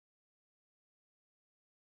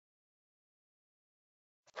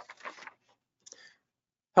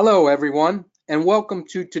Hello, everyone, and welcome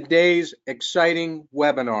to today's exciting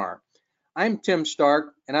webinar. I'm Tim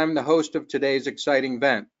Stark, and I'm the host of today's exciting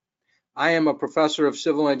event. I am a professor of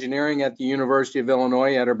civil engineering at the University of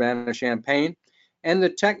Illinois at Urbana-Champaign and the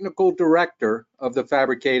technical director of the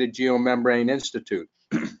Fabricated Geomembrane Institute.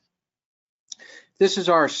 This is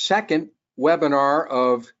our second webinar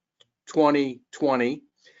of 2020,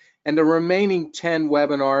 and the remaining 10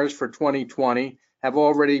 webinars for 2020 have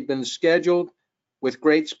already been scheduled with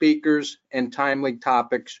great speakers and timely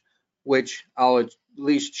topics, which I'll at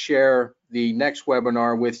least share the next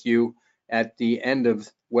webinar with you at the end of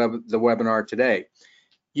the webinar today.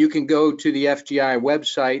 You can go to the FGI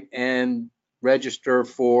website and register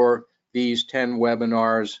for these 10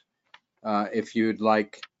 webinars if you'd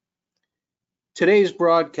like. Today's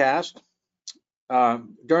broadcast,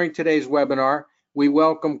 during today's webinar, we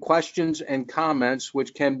welcome questions and comments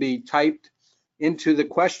which can be typed into the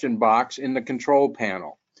question box in the control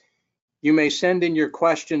panel. You may send in your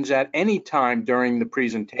questions at any time during the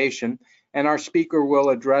presentation, and our speaker will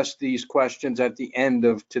address these questions at the end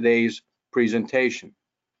of today's presentation.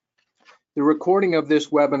 The recording of this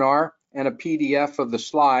webinar and a PDF of the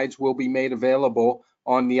slides will be made available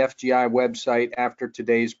on the FGI website after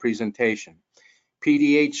today's presentation.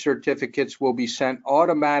 PDH certificates will be sent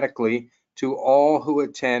automatically to all who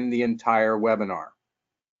attend the entire webinar.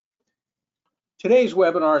 Today's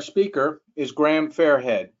webinar speaker is Graham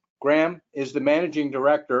Fairhead. Graham is the Managing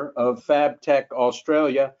Director of FabTech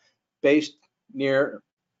Australia, based near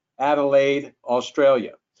Adelaide,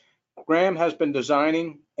 Australia. Graham has been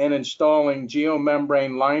designing and installing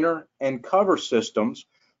geomembrane liner and cover systems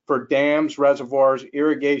for dams, reservoirs,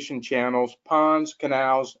 irrigation channels, ponds,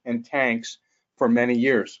 canals, and tanks for many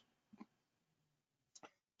years.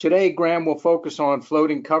 Today, Graham will focus on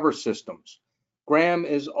floating cover systems. Graham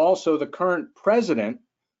is also the current president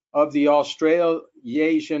of the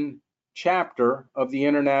Australasian chapter of the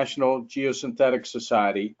International Geosynthetic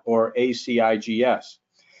Society, or ACIGS.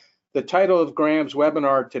 The title of Graham's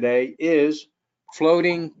webinar today is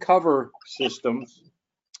Floating Cover Systems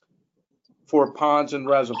for Ponds and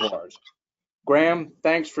Reservoirs. Graham,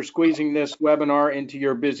 thanks for squeezing this webinar into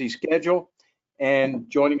your busy schedule and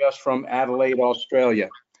joining us from Adelaide, Australia.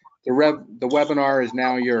 The webinar is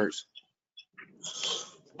now yours.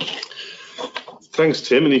 Thanks,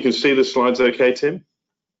 Tim. And you can see the slides okay, Tim?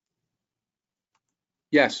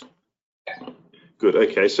 Yes. Good.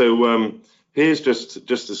 Okay. So here's just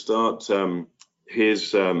to start.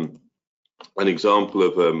 Here's an example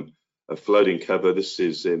of a floating cover. This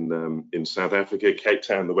is in South Africa, Cape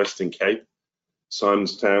Town, the Western Cape,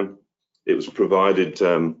 Simonstown. It was provided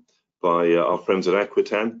by our friends at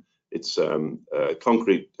Aquatan. It's a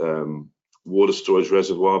concrete water storage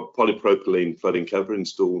reservoir, polypropylene floating cover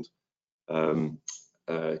installed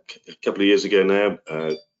a couple of years ago now,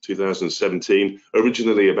 2017,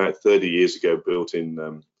 originally about 30 years ago, built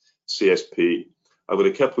in CSP. I've got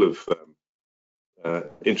a couple of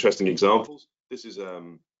interesting examples. This is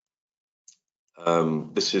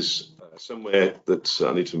somewhere that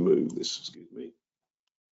I need to move this, excuse me.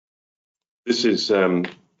 This is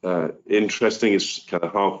interesting. It's kind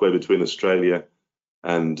of halfway between Australia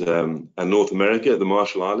and North America, the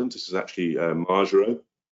Marshall Islands. This is actually Margero.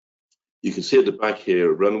 You can see at the back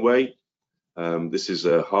here a runway. This is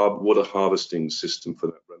a water harvesting system for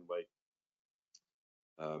that runway.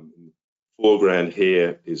 In the foreground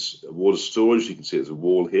here is water storage. You can see there's a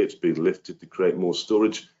wall here. It's being lifted to create more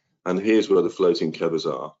storage. And here's where the floating covers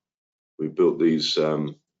are. We built these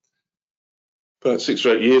about 6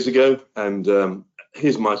 or 8 years ago. And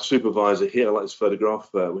here's my supervisor here. I like this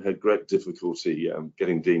photograph. We had great difficulty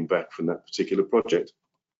getting Dean back from that particular project.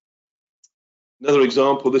 Another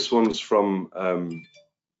example, this one's from North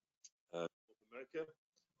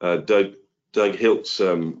America. Doug Hilt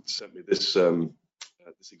sent me this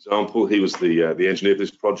example. He was the engineer of this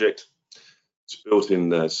project. It's built in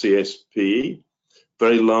CSPE.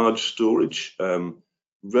 Very large storage,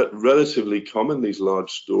 relatively common, these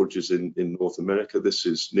large storages in North America. This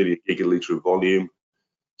is nearly a gigalitre of volume,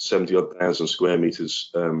 70-odd thousand square meters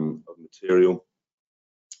of material.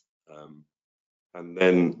 And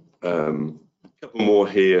then a couple more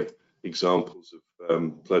here, examples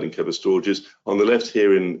of floating cover storages. On the left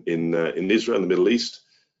here in Israel, in the Middle East,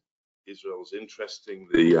 Israel's interesting.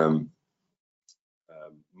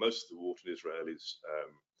 Most of the water in Israel is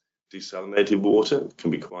desalinated water. It can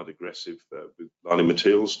be quite aggressive with lining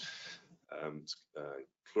materials. It's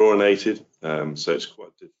chlorinated, so it's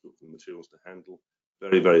quite difficult for the materials to handle.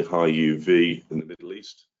 Very, very high UV in the Middle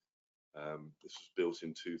East. This was built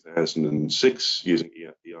in 2006 using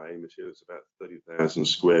EIA materials, about 30,000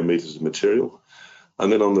 square meters of material.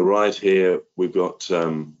 And then on the right here, we've got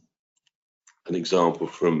an example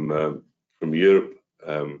from Europe,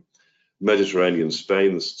 Mediterranean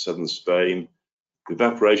Spain, southern Spain. The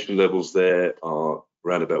evaporation levels there are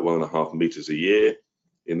around about 1.5 meters a year.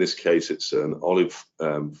 In this case, it's an olive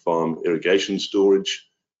farm irrigation storage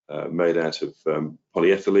made out of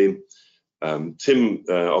polyethylene. Tim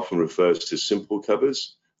often refers to simple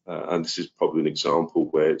covers, and this is probably an example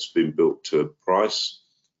where it's been built to a price.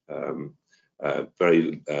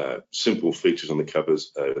 Very simple features on the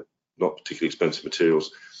covers, not particularly expensive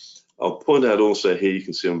materials. I'll point out also here, you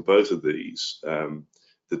can see on both of these,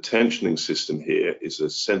 the tensioning system here is a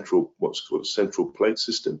central, what's called a central plate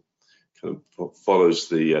system. Kind of follows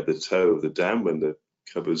the toe of the dam when the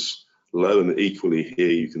cover's low, and equally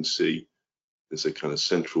here you can see there's a kind of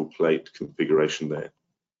central plate configuration there.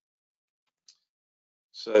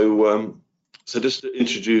 So, just to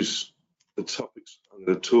introduce the topics I'm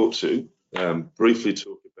going to talk to, briefly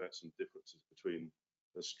talk about some differences between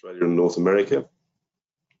Australia and North America.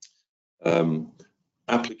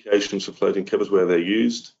 Applications for floating covers, where they're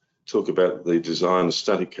used, talk about the design of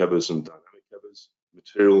static covers and dynamic covers,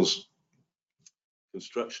 materials,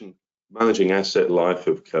 construction, managing asset life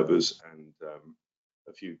of covers, and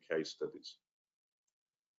a few case studies.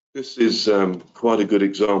 This is quite a good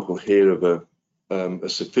example here of a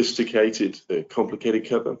sophisticated, complicated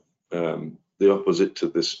cover, the opposite to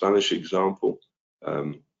the Spanish example.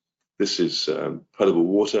 This is potable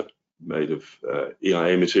water made of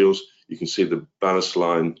EIA materials. You can see the ballast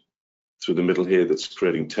line through the middle here that's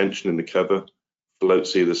creating tension in the cover,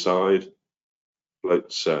 floats either side,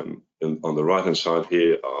 floats on the right hand side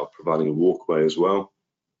here are providing a walkway as well.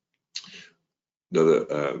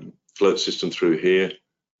 Another float system through here,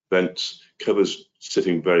 vents, covers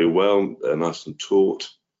sitting very well, nice and taut.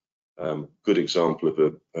 Good example of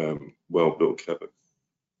a well-built cover.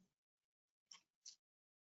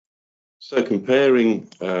 So comparing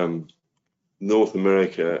North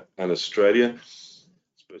America and Australia, I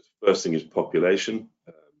suppose the first thing is population.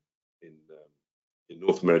 In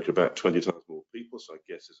North America, about 20 times more people, so I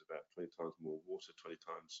guess there's about 20 times more water, 20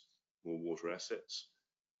 times more water assets,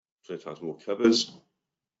 20 times more covers.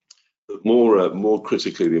 But more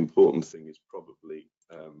critically, the important thing is probably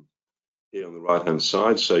here on the right-hand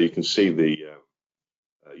side. So you can see the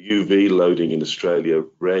UV loading in Australia,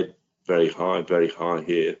 red, very high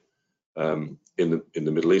here. In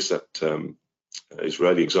the Middle East, that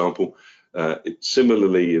Israeli example.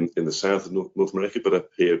 Similarly in the south of North America, but up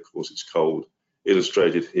here, of course, it's cold.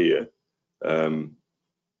 Illustrated here,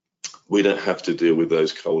 we don't have to deal with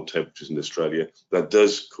those cold temperatures in Australia. That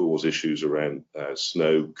does cause issues around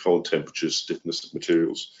snow, cold temperatures, stiffness of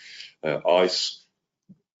materials, ice.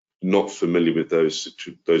 Not familiar with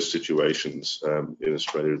those situations in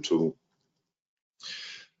Australia at all.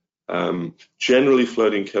 Generally,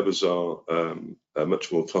 floating covers are a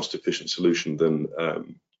much more cost-efficient solution than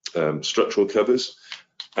structural covers,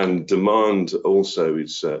 and demand also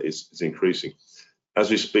is increasing. As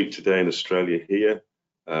we speak today in Australia here,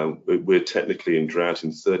 we're technically in drought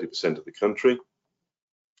in 30% of the country.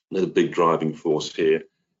 Another big driving force here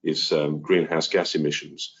is greenhouse gas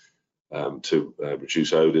emissions to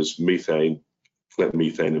reduce odours, methane, collect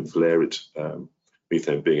methane and flare it.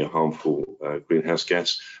 Methane being a harmful greenhouse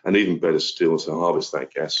gas, and even better still to harvest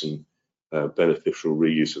that gas and beneficial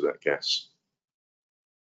reuse of that gas.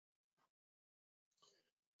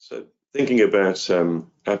 So thinking about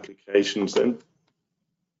applications then,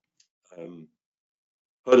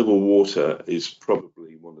 potable water is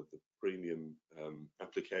probably one of the premium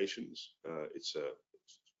applications. It's a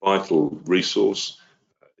vital resource.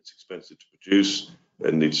 It's expensive to produce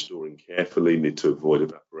and needs storing carefully, need to avoid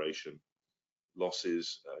evaporation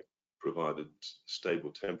losses, provide a stable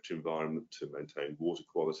temperature environment to maintain water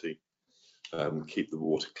quality, keep the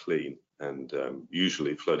water clean, and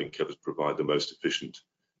usually floating covers provide the most efficient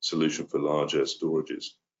solution for larger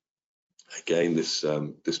storages. Again,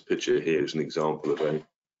 this picture here is an example of a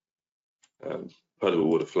potable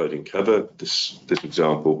water floating cover. This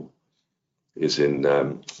example is in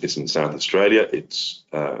South Australia. It's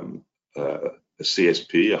a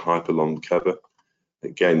CSP, a hyperlong cover.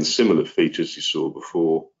 Again, similar features you saw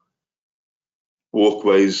before.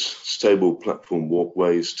 Walkways, stable platform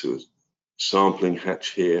walkways to a sampling hatch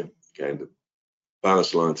here. Again, the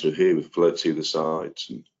ballast line through here with floats either sides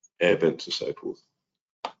and air vents and so forth.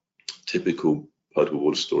 Typical potable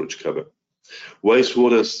water storage cover.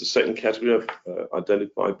 Wastewater is the second category I've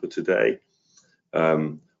identified for today.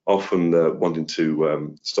 Often wanting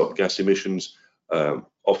to stop gas emissions,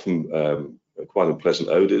 often quite unpleasant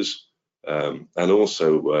odours, and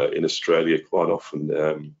also in Australia quite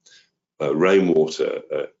often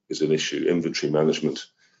Rainwater is an issue, inventory management.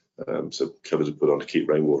 So covers are put on to keep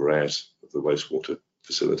rainwater out of the wastewater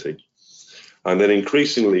facility. And then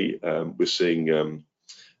increasingly, we're seeing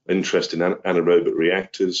interest in anaerobic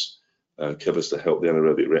reactors, covers to help the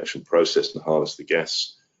anaerobic reaction process and harness the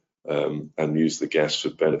gas and use the gas for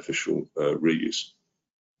beneficial reuse.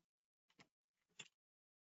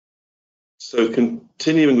 So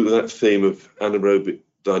continuing with that theme of anaerobic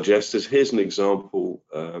digesters, here's an example.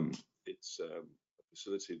 It's a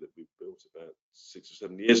facility that we built about 6 or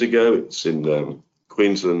 7 years ago. It's in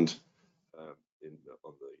Queensland, on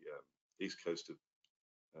the east coast of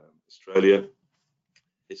Australia.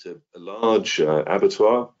 It's a large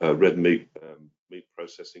abattoir, red meat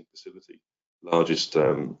processing facility, largest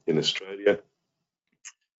in Australia.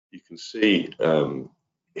 You can see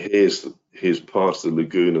here's part of the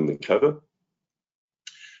lagoon and the cover.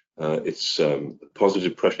 It's a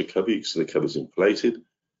positive pressure cover. You can see the cover's inflated.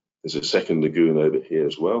 There's a second lagoon over here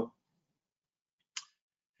as well.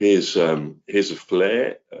 Here's a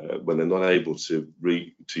flare when they're not able to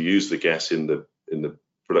use the gas in the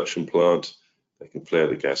production plant. They can flare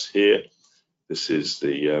the gas here. This is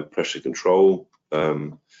the pressure control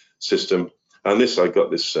system, and this I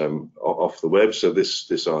got this off the web. So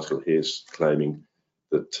this article here is claiming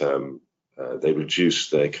that they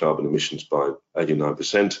reduced their carbon emissions by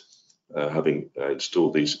 89%, having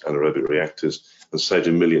installed these anaerobic reactors, and saved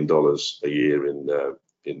 $1 million a year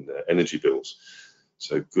in energy bills.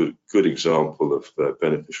 So good example of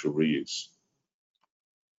beneficial reuse.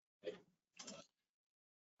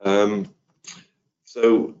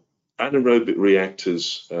 So anaerobic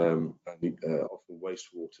reactors and often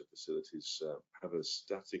wastewater facilities have a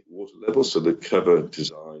static water level, so the cover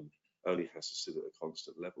design only has to sit at a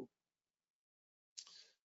constant level.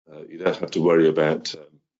 You don't have to worry about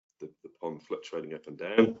the pond fluctuating up and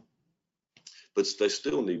down, but they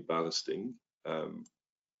still need ballasting.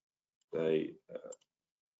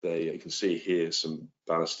 You can see here some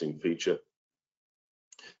ballasting feature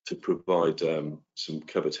to provide some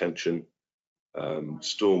cover tension,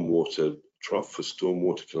 stormwater trough for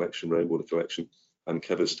stormwater collection, rainwater collection, and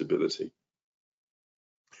cover stability.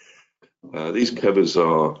 These covers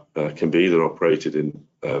can be either operated in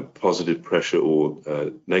positive pressure or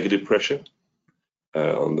negative pressure.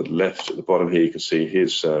 On the left at the bottom here, you can see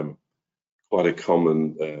here's quite a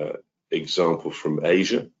common example from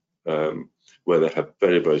Asia, where they have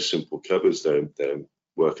very, very simple covers. They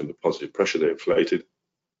work under positive pressure, they're inflated.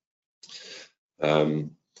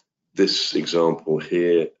 This example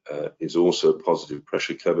here is also a positive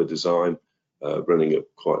pressure cover design, running at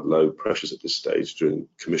quite low pressures at this stage during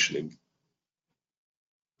commissioning.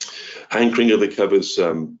 Anchoring of the covers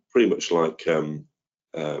pretty much like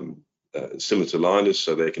similar to liners,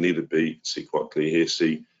 so they can either be, see quite clear here,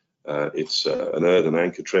 it's an earthen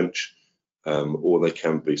anchor trench, or they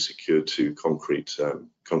can be secured to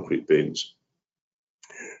concrete beams.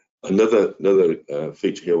 Another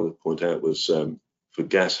feature here I want to point out was for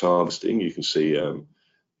gas harvesting. You can see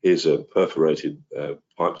here's a perforated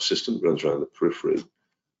pipe system that runs around the periphery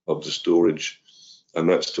of the storage, and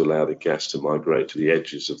that's to allow the gas to migrate to the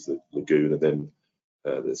edges of the lagoon, and then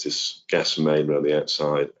there's this gas main around the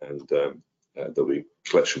outside, and there'll be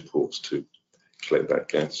collection ports to collect that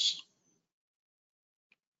gas.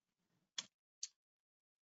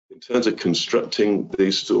 In terms of constructing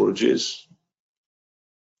these storages,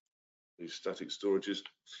 these static storages,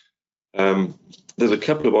 there's a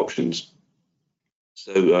couple of options.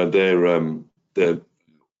 So they're pretty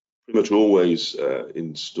much always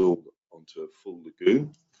installed onto a full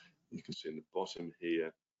lagoon. You can see in the bottom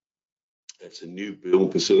here, it's a new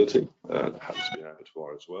build facility. That happens to be an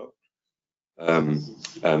abattoir as well.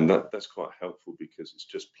 And that's quite helpful because it's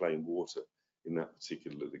just plain water in that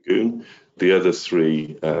particular lagoon. The other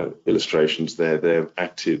three illustrations there, they're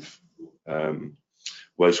active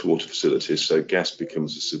wastewater facilities, so gas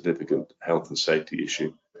becomes a significant health and safety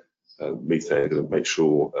issue. Methane, going to make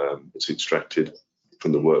sure it's extracted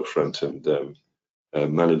from the work front and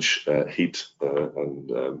manage heat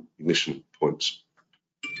and ignition points.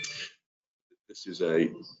 This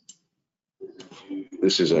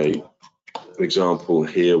is an example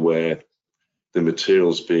here where the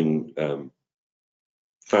material's being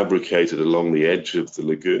fabricated along the edge of the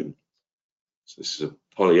lagoon. So this is a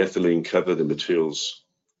polyethylene cover. The material's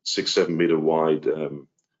 6-7 meter wide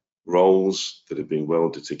rolls that have been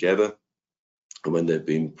welded together, and when they've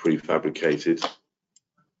been prefabricated,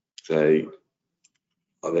 they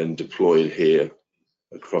are then deployed here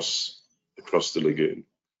across the lagoon.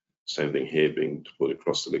 Same thing here, being deployed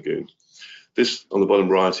across the lagoon. This on the bottom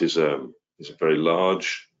right is a very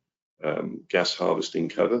large gas harvesting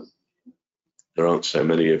cover. There aren't so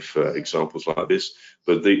many of examples like this,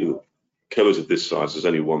 but the covers of this size, there's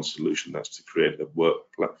only one solution. That's to create a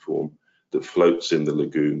work platform that floats in the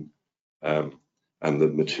lagoon, and the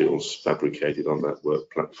materials fabricated on that work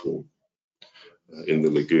platform in the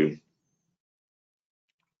lagoon.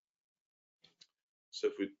 So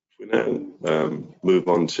if we now move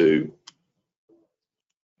on to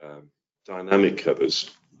dynamic covers.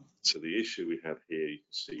 So the issue we have here, you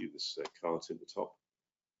can see this cart in the top.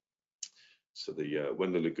 So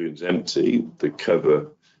when the lagoon's empty, the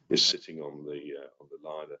cover is sitting on the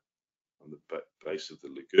liner on the base of the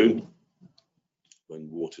lagoon. When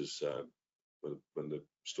when the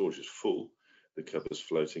storage is full, the cover's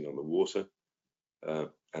floating on the water,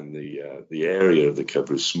 and the area of the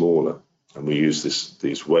cover is smaller. And we use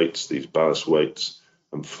these weights, these ballast weights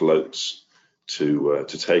and floats to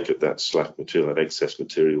take up that slack material, that excess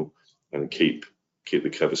material, and keep the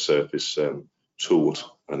cover surface taut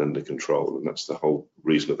and under control. And that's the whole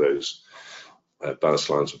reason of those ballast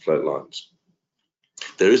lines and float lines.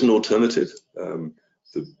 There is an alternative.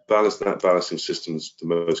 That ballasting system is the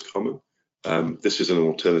most common. This is an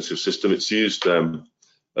alternative system. It's used a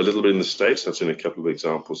little bit in the States. I've seen a couple of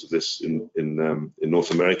examples of this in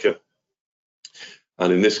North America.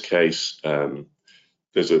 And in this case,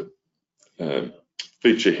 there's a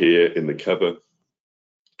feature here in the cover,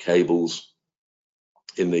 cables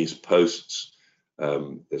in these posts.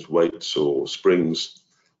 There's weights or springs,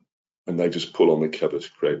 and they just pull on the cover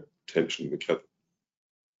to create tension in the cover.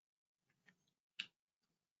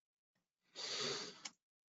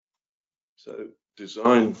 So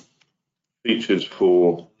design features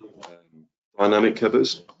for dynamic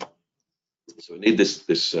covers. So we need this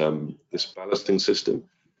ballasting system.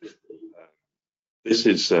 This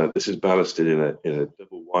is ballasted in a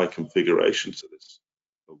double Y configuration. So there's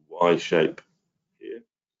a Y shape here,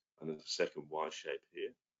 and there's a second Y shape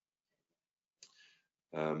here.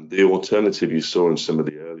 The alternative you saw in some of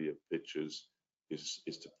the earlier pictures is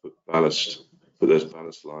to put those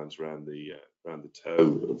ballast lines around the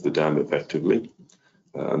toe of the dam effectively,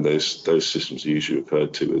 and those systems are usually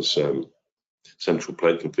referred to as central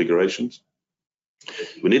plate configurations.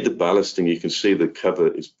 We need the ballasting. You can see the cover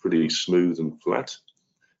is pretty smooth and flat.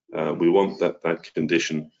 We want that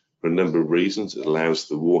condition for a number of reasons. It allows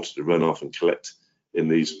the water to run off and collect in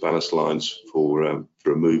these ballast lines for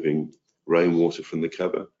removing rainwater from the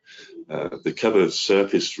cover. The cover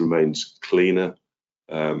surface remains cleaner,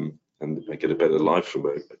 and they get a better life from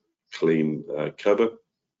a clean cover.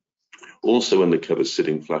 Also, when the cover is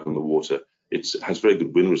sitting flat on the water, it has very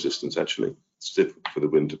good wind resistance, actually. It's difficult for the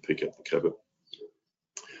wind to pick up the cover.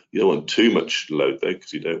 You don't want too much load though,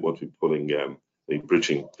 because you don't want to be pulling the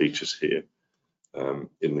bridging features here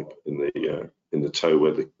in the toe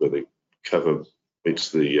where the cover meets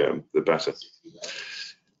the batter.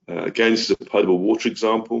 Again, this is a potable water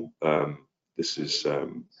example. This is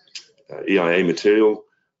EIA material,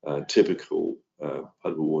 typical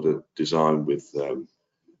potable water design with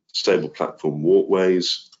stable platform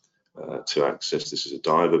walkways to access. This is a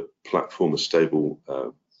diver platform, a stable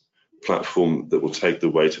platform that will take the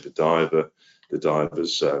weight of the diver, the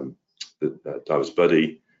diver's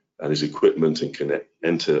buddy, and his equipment, and can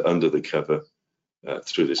enter under the cover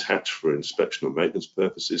through this hatch for inspection or maintenance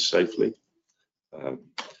purposes safely.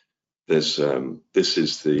 This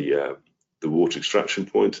is the water extraction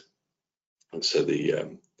point, and so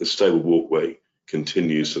the stable walkway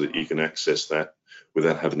continues so that you can access that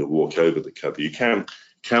without having to walk over the cover. You can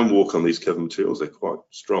walk on these cover materials; they're quite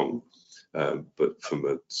strong. But from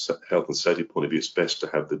a health and safety point of view, it's best to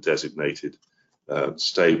have the designated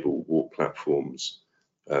stable walk platforms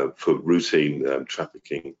for routine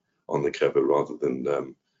trafficking on the cover rather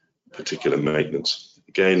than particular maintenance.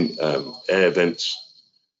 Again, air vents,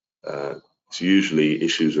 it's usually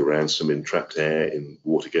issues around some entrapped air in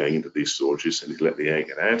water going into these storages, and you let the air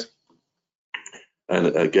get out.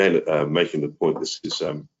 And again, making the point, this is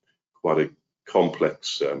quite a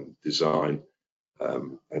complex design.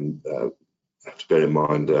 And have to bear in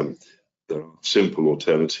mind there are simple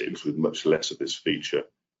alternatives with much less of this feature.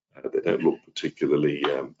 They don't look particularly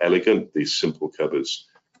elegant, these simple covers,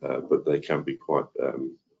 but they can be quite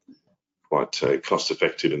cost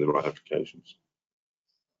effective in the right applications.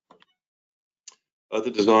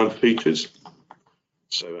 Other design features.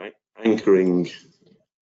 So anchoring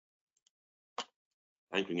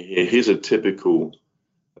here. Here's a typical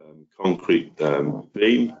concrete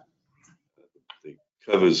beam. The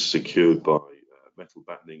cover's secured by metal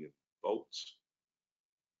battening and bolts.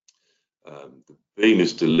 The beam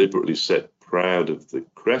is deliberately set proud of the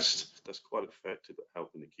crest. That's quite effective at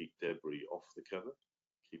helping to keep debris off the cover.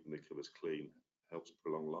 Keeping the covers clean helps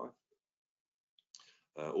prolong life.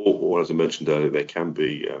 or as I mentioned earlier, they can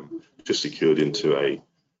be just secured into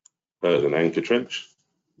an anchor trench.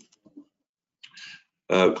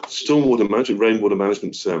 Stormwater management, rainwater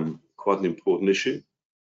management is quite an important issue.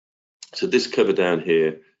 So this cover down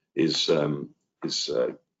here is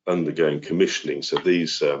undergoing commissioning. So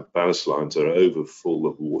these ballast lines are over full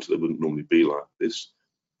of water. They wouldn't normally be like this.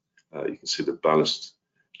 You can see the ballast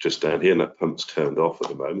just down here, and that pump's turned off at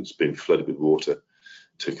the moment. It's being flooded with water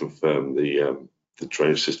to confirm the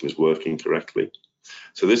drainage system is working correctly.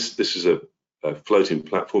 So this is a floating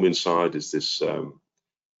platform. Inside is this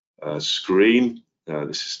screen.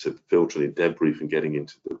 This is to filter any debris from getting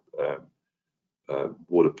into the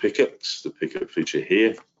water pickup. This is the pickup feature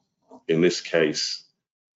here. In this case,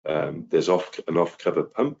 there's an off-cover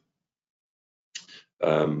pump.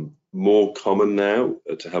 More common now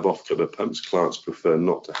to have off-cover pumps. Clients prefer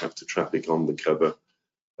not to have to traffic on the cover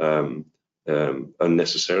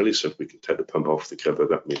unnecessarily. So if we can take the pump off the cover,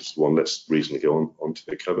 that means one less reason to go onto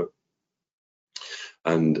the cover.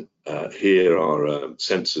 And here are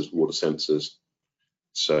sensors, water sensors.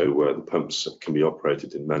 So the pumps can be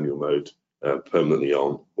operated in manual mode, permanently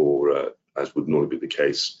on, or as would normally be the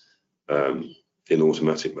case, in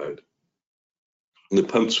automatic mode. And the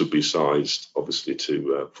pumps would be sized, obviously,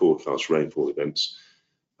 to forecast rainfall events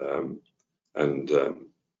and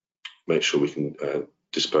make sure we can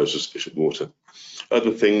dispose of sufficient water.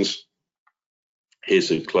 Other things,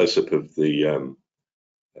 here's a close-up of the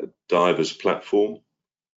diver's platform.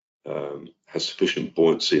 Has sufficient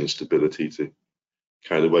buoyancy and stability to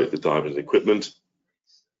carry the weight of the diver's equipment.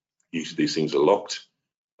 Usually these things are locked.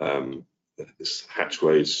 This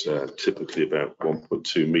hatchway is typically about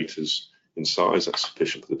 1.2 meters in size. That's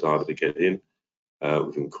sufficient for the diver to get in.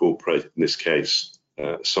 We've incorporated, in this case,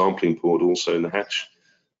 a sampling port also in the hatch,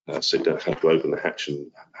 so you don't have to open the hatch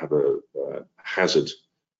and have a hazard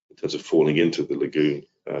in terms of falling into the lagoon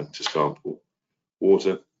to sample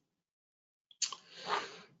water.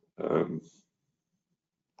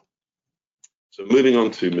 So moving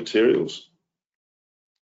on to materials,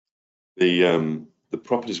 the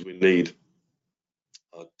properties we need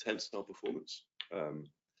are tensile performance,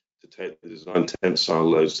 to take the design tensile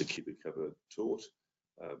loads to keep the cover taut,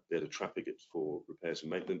 be able to traffic it for repairs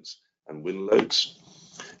and maintenance, and wind loads.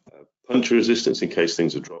 Puncture resistance in case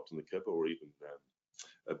things are dropped on the cover, or even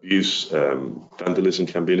abuse, vandalism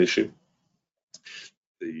can be an issue.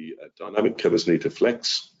 The dynamic covers need to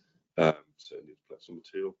flex, so it needs flexible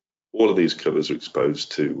material. All of these covers are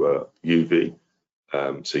exposed to UV,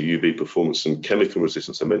 so UV performance and chemical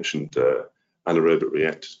resistance. I mentioned anaerobic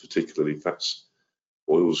reactors, particularly fats,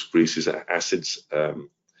 oils, greases, acids.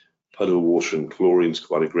 Puddle water and chlorine is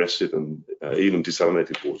quite aggressive, and even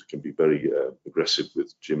desalinated water can be very aggressive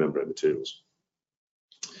with geomembrane materials.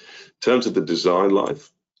 In terms of the design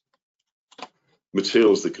life,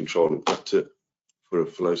 materials that control and factor for a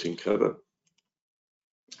floating cover.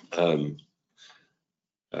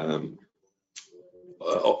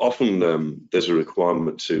 Often there's a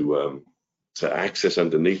requirement to access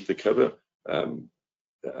underneath the cover.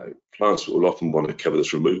 Clients will often want a cover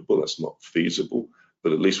that's removable. That's not feasible,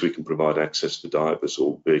 but at least we can provide access to divers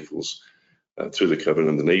or vehicles through the cover and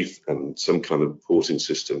underneath, and some kind of porting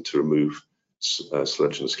system to remove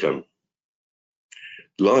sludge and scum.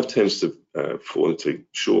 Life tends to fall into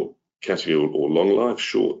short category or long life.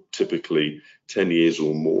 Short, typically 10 years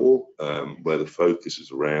or more, where the focus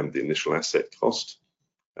is around the initial asset cost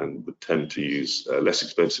and would tend to use less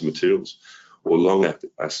expensive materials. Or long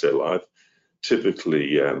asset life,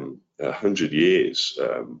 typically 100 years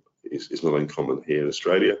is not uncommon here in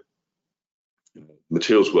Australia.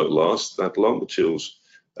 Materials won't last that long. Materials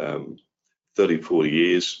 30, 40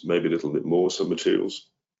 years, maybe a little bit more, some materials.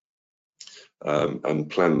 And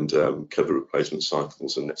planned cover replacement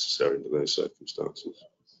cycles are necessary under those circumstances.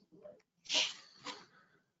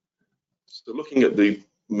 So looking at the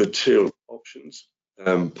material options,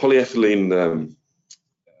 polyethylene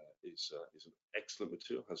is an excellent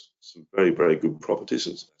material, has some very, very good properties,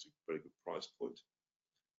 and has a very good price point.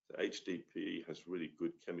 The HDPE has really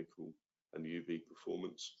good chemical and UV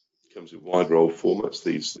performance. It comes in wide roll formats.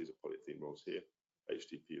 These are polyethylene rolls here,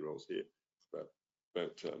 HDPE rolls here,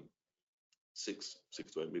 about 6 to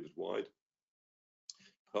 8 meters wide.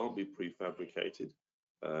 Can't be prefabricated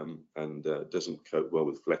and doesn't cope well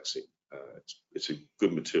with flexing. It's a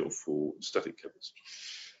good material for static covers.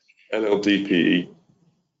 LLDPE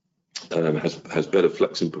has better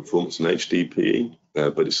flexing performance than HDPE,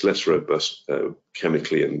 but it's less robust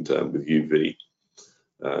chemically and with UV.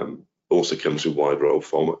 Also comes in wide roll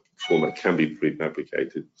format, can be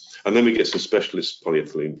prefabricated. And then we get some specialist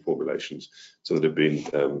polyethylene formulations, some that have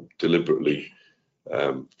been deliberately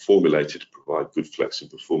formulated to provide good flexing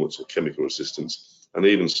performance or chemical resistance, and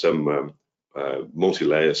even some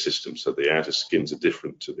multi-layer systems, so the outer skins are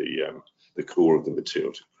different to the core of the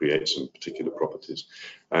material to create some particular properties,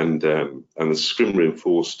 and the scrim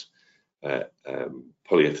reinforced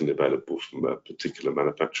polyethylene available from a particular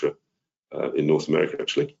manufacturer in North America,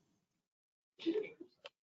 actually.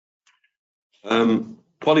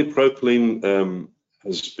 Polypropylene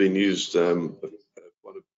has been used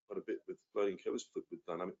quite a bit with floating covers, with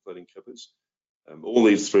dynamic floating covers. All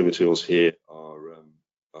these three materials here are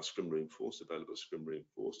scrim reinforced, available scrim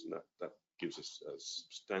reinforced, and that gives us a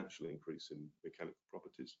substantial increase in mechanical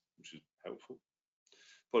properties, which is helpful.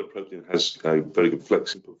 Polypropylene has a very good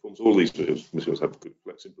flexing performance. All these materials have good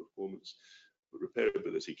flexing performance, but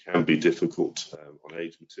repairability can be difficult on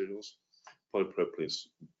aged materials. Polypropylene is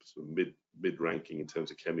sort of mid-ranking in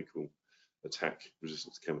terms of chemical attack,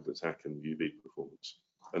 resistance to chemical attack, and UV performance.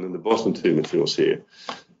 And then the bottom two materials here,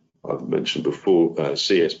 I've mentioned before,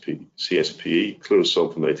 CSPE,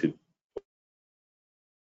 chlorosulfonated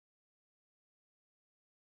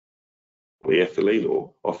polyethylene,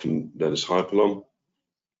 or often known as Hypalon,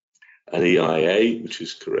 and EIA, which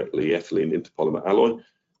is correctly ethylene interpolymer alloy.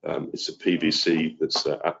 It's a PVC that's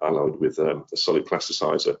alloyed with a solid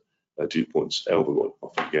plasticizer, DuPont's Elvaloy,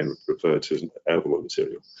 often again referred to as an Elvaloy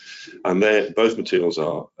material. And both materials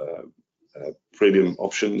are premium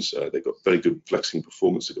options. They've got very good flexing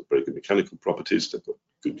performance, they've got very good mechanical properties, they've got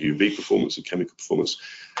good UV performance and chemical performance.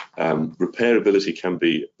 Repairability can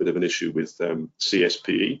be a bit of an issue with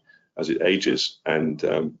CSPE as it ages, and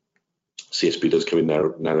CSP does come in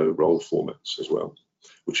narrow roll formats as well,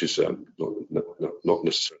 which is not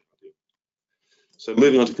necessarily ideal. So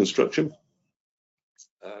moving on to construction.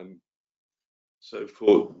 So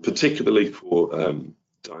particularly for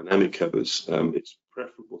dynamic covers, it's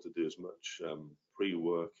preferable to do as much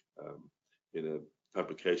pre-work in a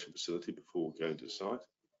fabrication facility before going to site.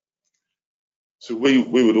 So we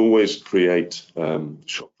would always create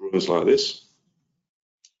shop drawings like this,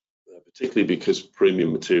 particularly because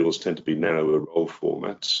premium materials tend to be narrower roll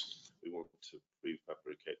formats. We want to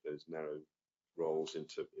prefabricate those narrow rolls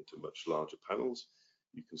into much larger panels.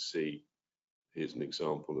 You can see here's an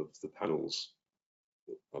example of the panels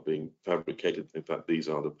that are being fabricated. In fact, these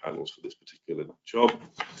are the panels for this particular job.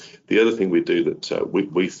 The other thing we do that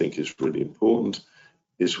we think is really important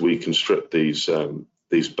is we construct these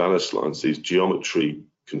ballast lines. These geometry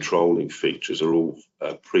controlling features are all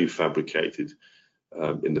prefabricated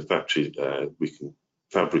in the factory. We can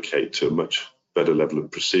fabricate to a much better level of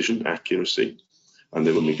precision, accuracy, and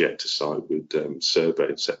then when we get to site, we'd survey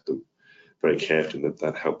and set them very carefully, and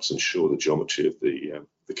that helps ensure the geometry of the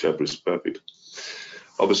cover is perfect.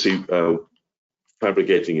 Obviously,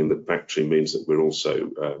 fabricating in the factory means that we're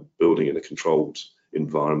also building in a controlled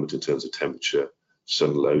environment in terms of temperature,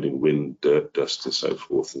 sun loading, wind, dirt, dust, and so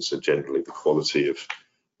forth. And so generally, the quality of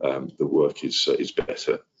the work is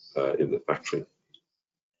better in the factory.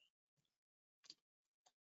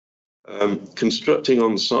 Constructing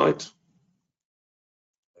on site.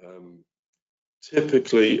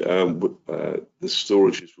 Typically, the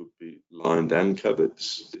storages would be lined and covered.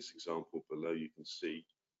 This example below, you can see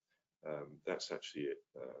that's actually a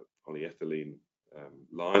polyethylene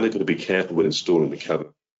liner. Got to be careful when installing the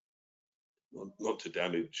cover, not to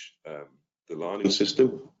damage the lining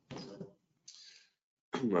system.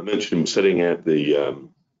 I mentioned setting out the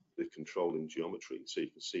controlling geometry. So you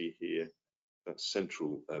can see here that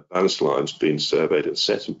central ballast lines being surveyed and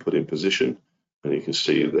set and put in position, and you can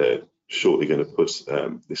see they're shortly going to put,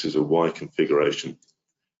 this is a Y configuration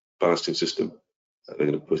ballasting system. They're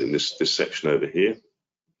going to put in this section over here.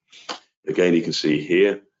 Again, you can see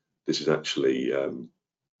here, this is actually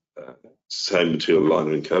same material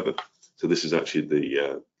liner and cover. So this is actually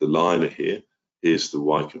the liner here. Here's the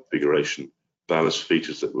Y configuration ballast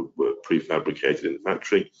features that were prefabricated in the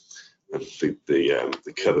factory. And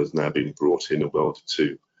the cover has now been brought in and welded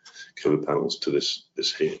to cover panels to this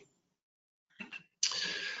here.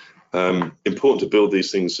 Important to build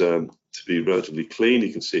these things to be relatively clean.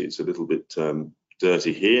 You can see it's a little bit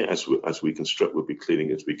dirty here. As we construct, we'll be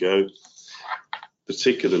cleaning as we go,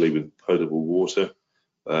 particularly with potable water.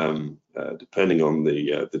 Depending on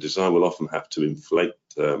the design, we'll often have to inflate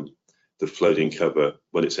the floating cover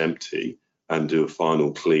when it's empty and do a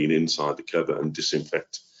final clean inside the cover and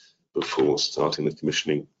disinfect before starting the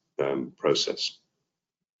commissioning process.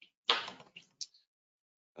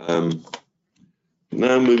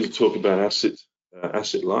 Now moving to talk about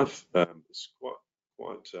asset life. It's quite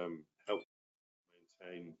helpful to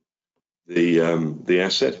maintain the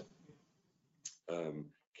asset,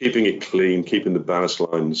 keeping it clean, keeping the ballast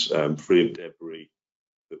lines free of debris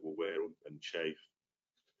that will wear and chafe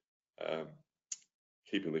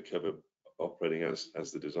keeping the cover operating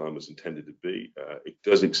as the design was intended to be. It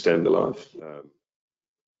does extend the life.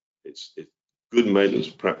 It's good maintenance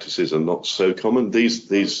practices are not so common.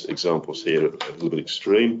 These examples here are a little bit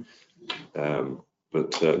extreme,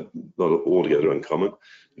 but not altogether uncommon.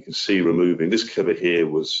 You can see removing this cover here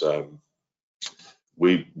was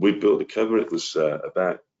we built the cover. It was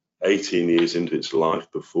about 18 years into its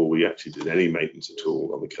life before we actually did any maintenance at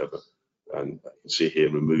all on the cover. And you can see here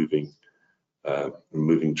removing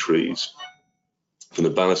trees. From the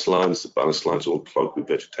ballast lines all clogged with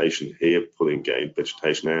vegetation here, pulling again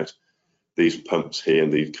vegetation out. These pumps here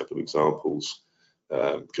and these couple of examples,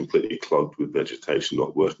 completely clogged with vegetation,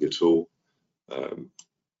 not working at all.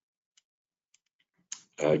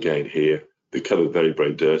 Again here, the cover very,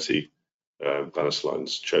 very dirty, ballast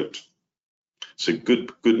lines choked. So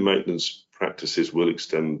good maintenance practices will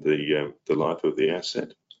extend the life of the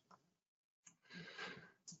asset.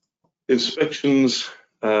 Inspections,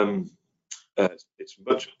 it's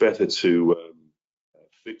much better to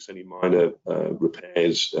fix any minor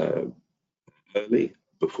repairs early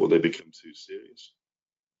before they become too serious.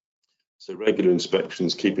 So regular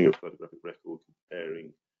inspections, keeping a photographic record,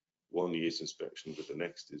 comparing 1 year's inspection with the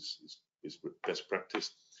next is best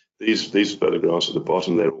practice. These photographs at the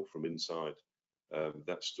bottom, they're all from inside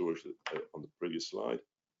that storage on the previous slide.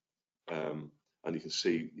 And you can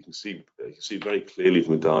see very clearly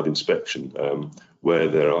from a dive inspection where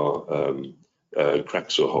there are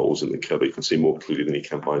cracks or holes in the cover. You can see more clearly than you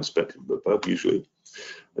can by inspecting them above usually.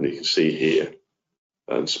 And you can see here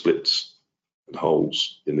splits and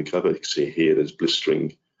holes in the cover. You can see here there's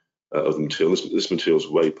blistering of the material. This material is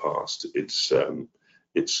way past its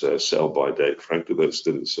sell-by date, frankly, though it's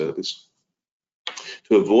still in service.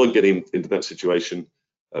 To avoid getting into that situation,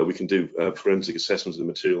 we can do forensic assessments of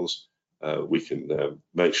the materials. We can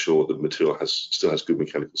make sure the material still has good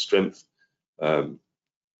mechanical strength, so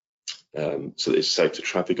that it's safe to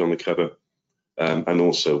traffic on the cover, and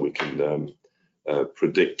also we can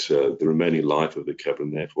predict the remaining life of the cover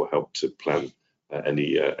and therefore help to plan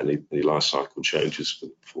any life cycle changes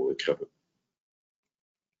for the cover.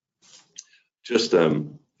 Just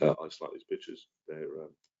isolate these pictures.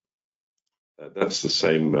 That's the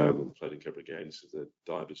same floating cover again. This is the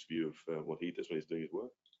diver's view of what he does when he's doing his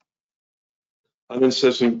work. And then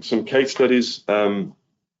so some case studies.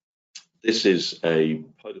 This is a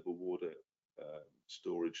potable water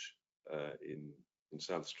storage in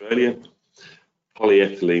South Australia.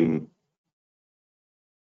 Polyethylene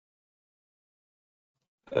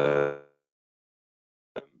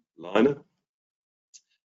liner.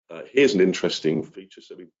 Here's an interesting feature.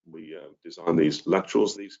 So we designed these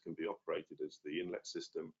laterals. These can be operated as the inlet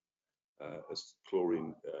system, as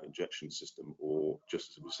chlorine injection system, or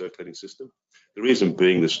just as a recirculating system. The reason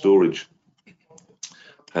being the storage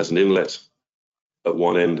has an inlet at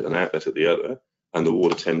one end and outlet at the other, and the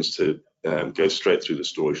water tends to go straight through the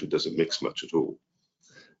storage and doesn't mix much at all.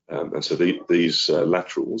 And so these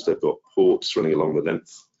laterals, they've got ports running along the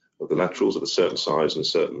length of the laterals of a certain size and a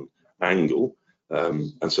certain angle,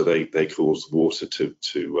 and so they cause water to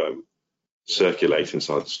circulate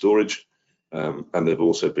inside the storage. And they've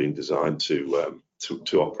also been designed to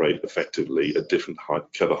operate effectively at different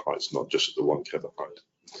cover heights, not just at the one cover height.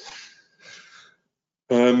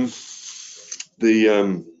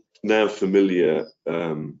 The now familiar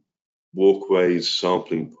walkways,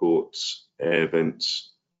 sampling ports, air vents.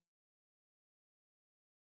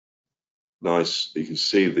 Nice. You can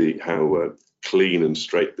see how clean and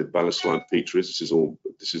straight the ballast line feature is.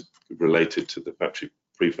 This is related to the factory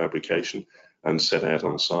prefabrication and set out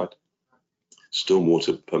on site.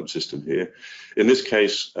 Stormwater pump system here. In this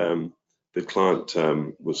case, the client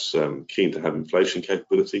was keen to have inflation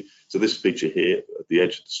capability. So this feature here at the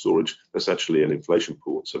edge of the storage, that's actually an inflation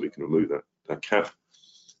port. So we can remove that cap,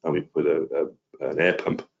 and we put an air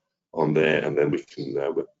pump on there, and then we can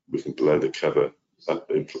blow the cover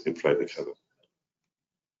up, inflate the cover.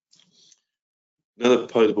 Another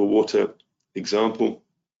potable water example.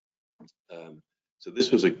 So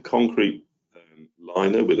this was a concrete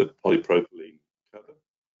liner with a polypropylene cover.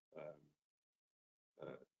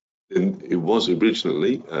 It was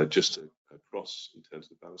originally just a cross in terms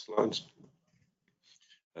of the ballast lines.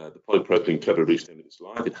 The polypropylene cover reached the end of its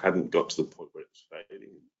life. It hadn't got to the point where it was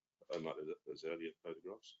fading, unlike those earlier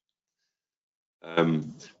photographs.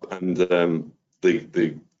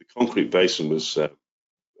 The concrete basin was in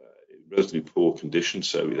relatively poor condition,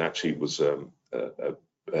 so it actually was a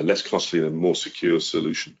less costly and more secure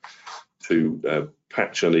solution to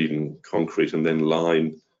patch uneven concrete and then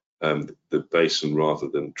line the basin rather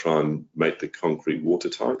than try and make the concrete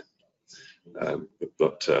watertight. We've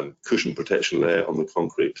got cushion protection layer on the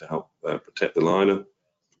concrete to help protect the liner.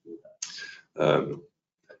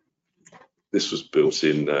 This was built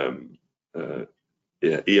in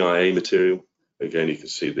EIA material. Again, you can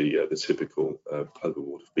see the typical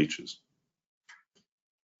overwater features.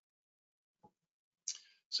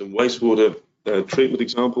 Some wastewater treatment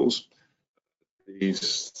examples.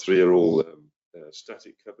 These three are all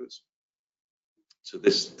static covers. So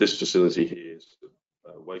this facility here is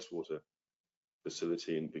a wastewater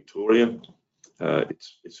facility in Victoria.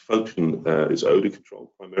 Its function is odor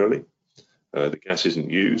control primarily. The gas isn't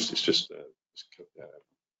used, it's just to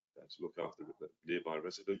look after the nearby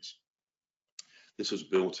residents. This was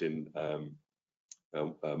built in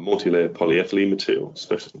multi-layer polyethylene material,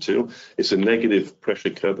 specialist material. It's a negative pressure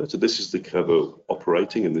cover. So this is the cover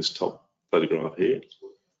operating in this top photograph here.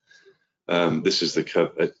 This is the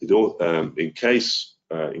cover. In case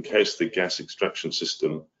the gas extraction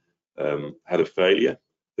system had a failure,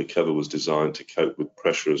 the cover was designed to cope with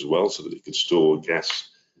pressure as well, so that it could store gas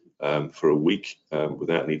for a week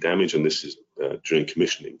without any damage. And this is during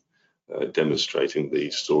commissioning, demonstrating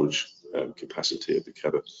the storage capacity of the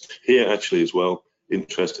cover. Here, actually, as well,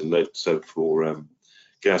 interesting note. So for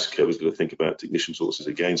gas covers, got to think about ignition sources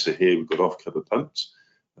again. So here we've got off-cover pumps.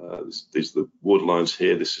 These are the wood lines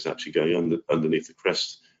here. This is actually going underneath the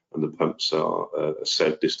crest, and the pumps are a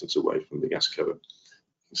safe distance away from the gas cover. You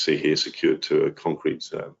can see here secured to a concrete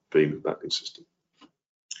beam and backing system.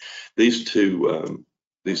 These two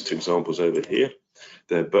examples over here,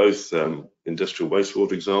 they're both industrial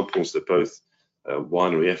wastewater examples. They're both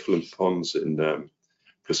winery effluent ponds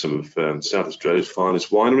for some of South Australia's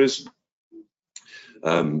finest wineries.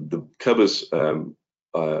 The covers,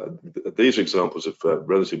 these are examples of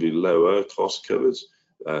relatively lower cost covers,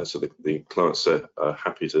 so the clients are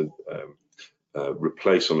happy to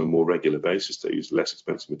replace on a more regular basis. They use less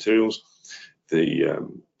expensive materials.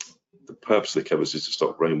 The purpose of the covers is to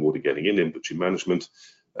stop rainwater getting in, inventory management.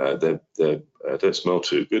 They don't smell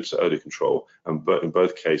too good, so odor control. But in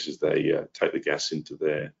both cases, they take the gas into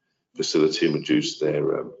their facility and reduce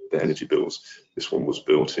their energy bills. This one was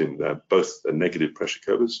built in both negative pressure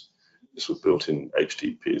covers. This was built in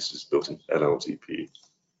HDP. This is built in LLDP.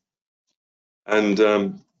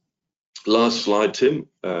 And last slide, Tim.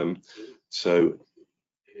 So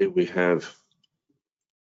here we have.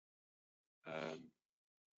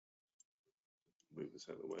 Move this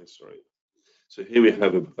out of the way. Sorry. So here we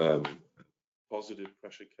have a positive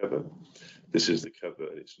pressure cover. This is the cover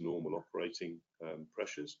at its normal operating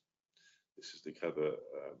pressures. This is the cover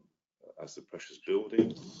as the pressure is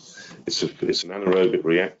building. It's an anaerobic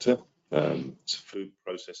reactor. It's a food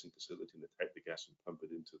processing facility, and they take the gas and pump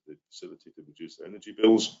it into the facility to reduce their energy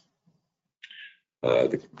bills.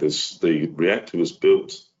 The reactor was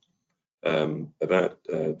built about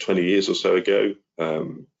 20 years or so ago.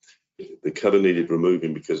 The cover needed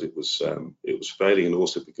removing because it was failing, and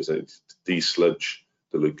also because it desludged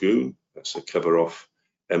the lagoon. That's a cover off,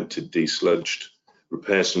 emptied, desludged,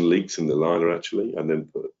 repair some leaks in the liner actually, and then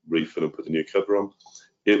refill and put the new cover on.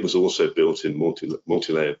 It was also built in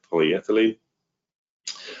multi-layer polyethylene,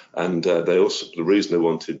 and the reason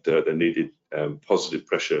they needed positive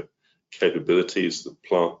pressure capabilities. The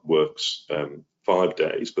plant works 5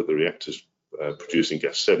 days, but the reactor's producing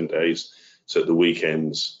gas 7 days. So at the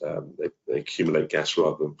weekends, they accumulate gas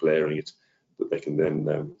rather than flaring it, that they can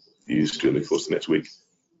then use during the course of the next week.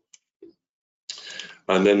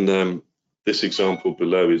 And then this example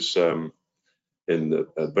below is in the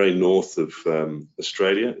very north of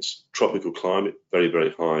Australia. It's tropical climate, very,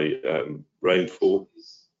 very high rainfall.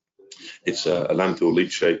 It's a landfill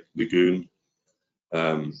leachate lagoon,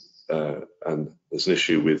 and there's an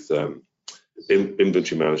issue with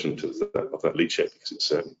inventory management of that leachate because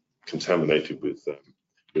it's contaminated with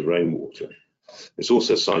rainwater. It's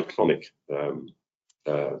also cyclonic, so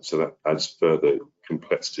that adds further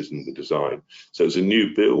complexities in the design. So it's a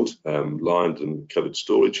new build, lined and covered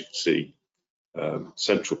storage. You can see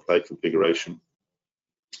central plate configuration,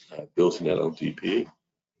 built in LLDPE.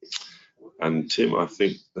 And Tim, I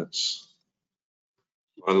think that's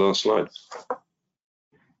my last slide.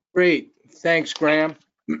 Great, thanks, Graham.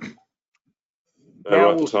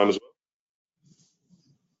 Right for time as well.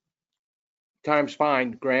 Time's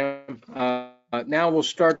fine, Graham. Now we'll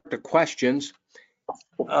start the questions.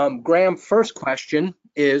 Graham, first question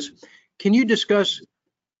is, can you discuss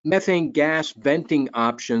methane gas venting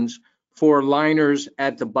options for liners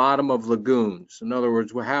at the bottom of lagoons? In other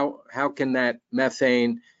words, how can that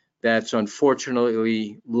methane that's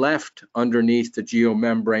unfortunately left underneath the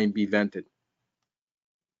geomembrane be vented?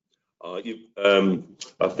 I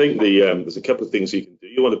think there's a couple of things you can do.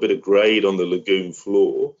 You want a bit of grade on the lagoon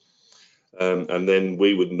floor. And then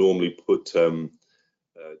we would normally put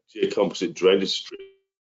geocomposite drainage strips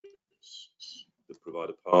that provide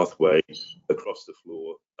a pathway across the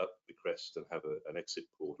floor up the crest and have an exit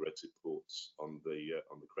port or exit ports on the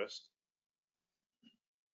crest.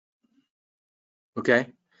 Okay.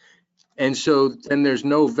 And so then there's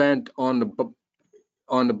no vent on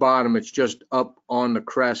the bottom. It's just up on the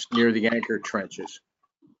crest near the anchor trenches.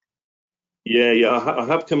 Yeah. I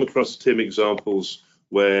have come across, Tim, examples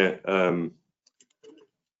where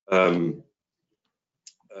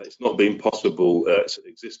it's not been possible. It's an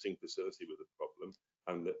existing facility with a problem,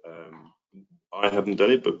 and I haven't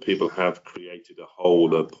done it, but people have created a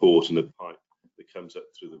hole, a port, and a pipe that comes up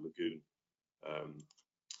through the lagoon.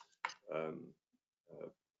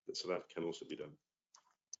 So that can also be done.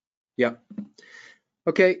 Yeah.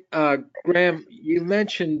 Okay, Graham, you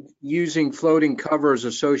mentioned using floating covers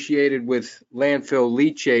associated with landfill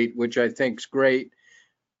leachate, which I think is great.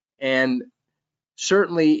 And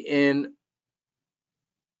certainly in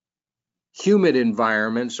humid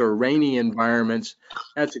environments or rainy environments,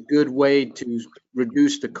 that's a good way to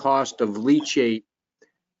reduce the cost of leachate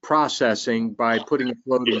processing by putting a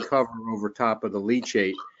floating cover over top of the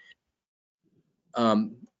leachate.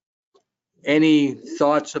 Any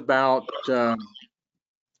thoughts about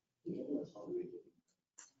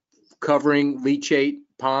covering leachate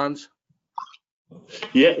ponds?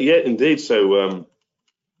 Yeah, indeed. So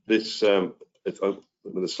this are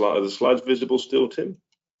the slides visible still, Tim?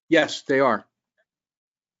 Yes, they are.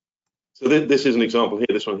 So this is an example here.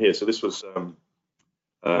 This one here. So this was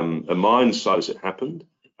a mine site as it happened,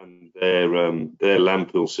 and their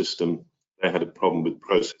landfill system. They had a problem with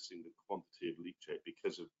processing the quantity of leachate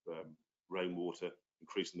because of rainwater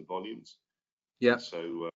increasing the volumes. Yeah.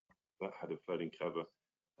 So that had a floating cover.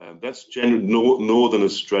 That's northern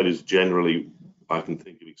Australia is generally, I can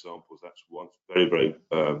think of examples. That's one very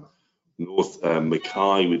north.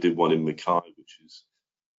 Mackay, we did one in Mackay, which is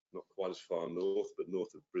not quite as far north, but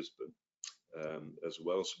north of Brisbane as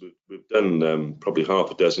well. So we've done probably half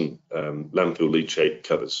a dozen landfill leachate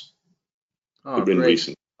covers. Oh, great.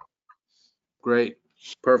 Recent. Great.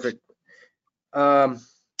 Perfect.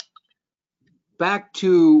 Back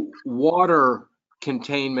to water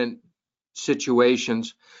containment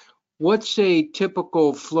situations. What's a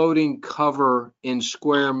typical floating cover in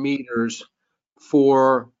square meters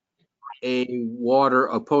for a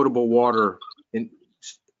potable water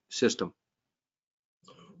system?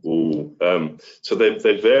 So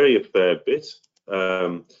they vary a fair bit.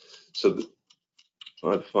 I'd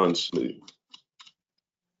find smooth.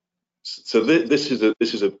 So this is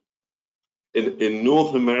in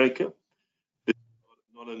North America. This is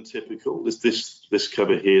not untypical. This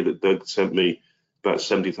cover here that Doug sent me, about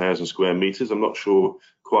 70,000 square meters. I'm not sure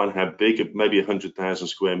quite how big. Maybe 100,000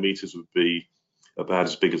 square meters would be about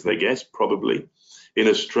as big as they get, probably. In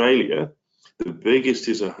Australia, the biggest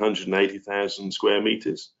is 180,000 square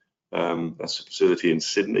meters. That's a facility in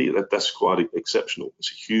Sydney. That's quite exceptional.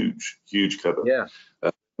 It's a huge cover. Yeah.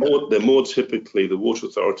 They're more typically, the water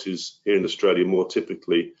authorities here in Australia more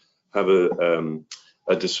typically have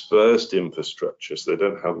a dispersed infrastructure. So they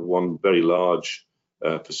don't have one very large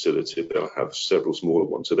facility. They'll have several smaller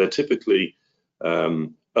ones. So they're typically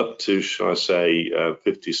up to, shall I say,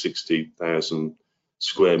 50, 60,000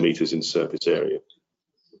 square meters in surface area.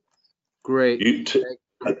 Great.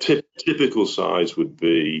 A typical size would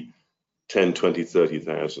be 10, 20,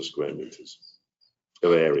 30,000 square meters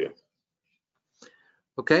of area.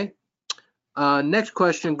 Okay. Next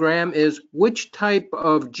question, Graham, is which type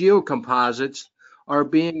of geocomposites are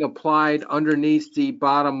being applied underneath the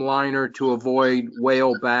bottom liner to avoid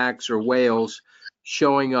whale backs or whales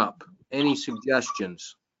showing up? Any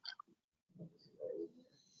suggestions?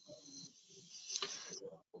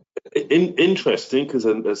 Interesting, because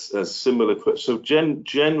a similar question. So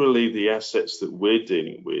generally, the assets that we're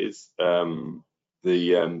dealing with, the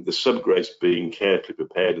subgrades being carefully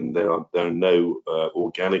prepared, and there are no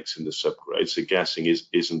organics in the subgrade, so gassing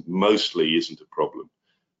isn't a problem.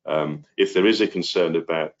 If there is a concern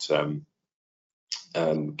about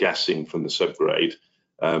gassing from the subgrade,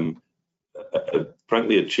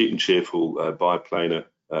 frankly, a cheap and cheerful biplanar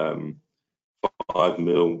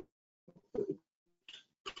 5mm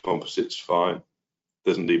composite's fine.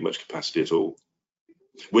 Doesn't need much capacity at all.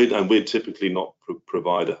 We'd typically not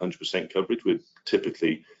provide 100% coverage. We'd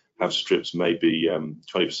typically have strips maybe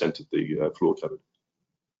 20% of the floor covered.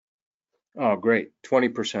 Oh, great.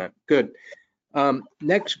 20%. Good.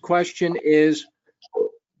 Next question is,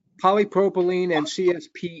 polypropylene and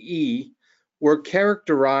CSPE were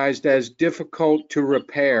characterized as difficult to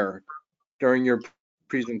repair during your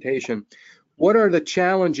presentation. What are the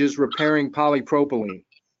challenges repairing polypropylene?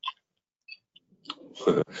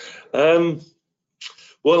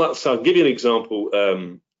 Well, so I'll give you an example,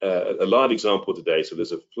 a live example today. So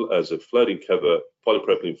there's a floating cover,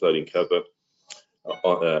 polypropylene floating cover.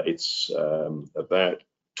 It's about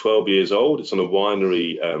 12 years old. It's on a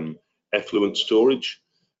winery effluent storage.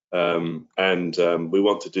 We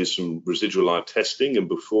want to do some residual life testing. And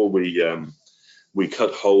before we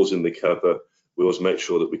cut holes in the cover, we always make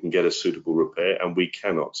sure that we can get a suitable repair, and we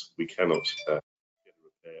cannot get a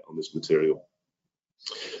repair on this material.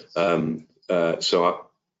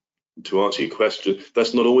 To answer your question,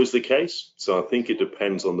 that's not always the case. So I think it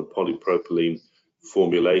depends on the polypropylene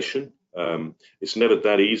formulation. It's never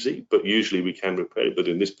that easy, but usually we can repair it. But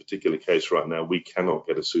in this particular case right now, we cannot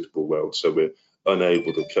get a suitable weld. So we're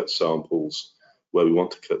unable to cut samples where we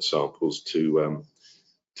want to cut samples to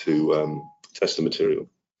test the material.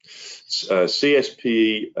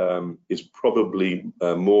 CSPE is probably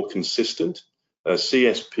more consistent.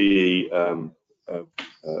 CSPE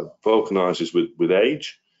vulcanizes with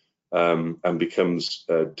age and becomes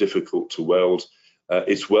difficult to weld.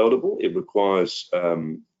 It's weldable. It requires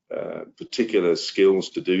particular skills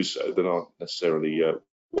to do so that aren't necessarily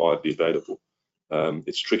widely available.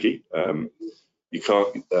 It's tricky. You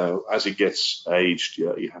can't, as it gets aged,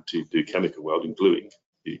 you have to do chemical welding, gluing.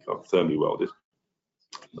 You can't thermally weld it,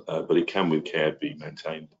 but it can, with care, be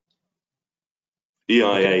maintained.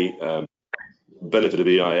 EIA, benefit of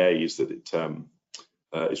EIA is that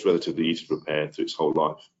it's relatively easy to repair through its whole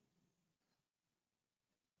life.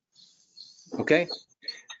 Okay.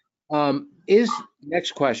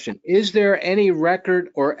 Next question, is there any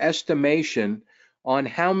record or estimation on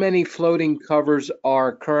how many floating covers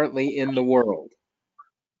are currently in the world?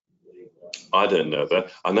 I don't know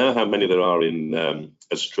that. I know how many there are in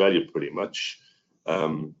Australia, pretty much.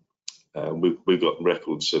 We've got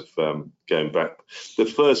records of going back. The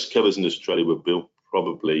first covers in Australia were built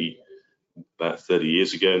probably about 30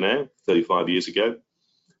 years ago now, 35 years ago.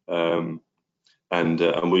 And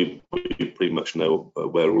we pretty much know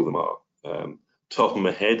where all of them are. Top of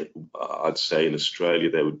my head, I'd say in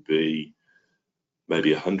Australia there would be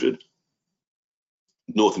maybe 100.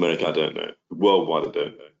 North America, I don't know. Worldwide, I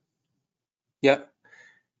don't know. Yep.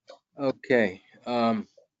 Okay.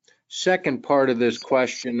 Second part of this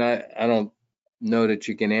question, I don't know that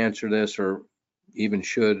you can answer this or even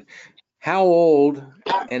should. How old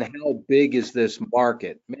and how big is this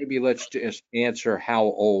market? Maybe let's just answer how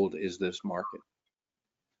old is this market?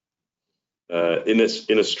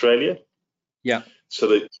 In Australia? Yeah.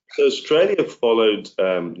 So Australia followed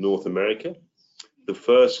North America. The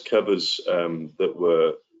first covers that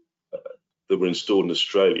were installed in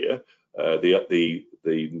Australia, the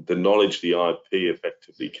knowledge, the IP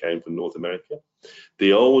effectively came from North America.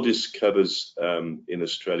 The oldest covers in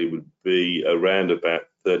Australia would be around about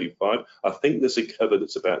 35. I think there's a cover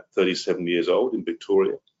that's about 37 years old in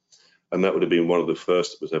Victoria, and that would have been one of the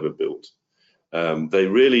first that was ever built. They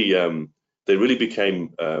really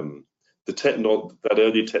became that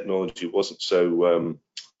early technology wasn't so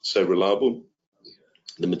reliable.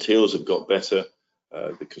 The materials have got better.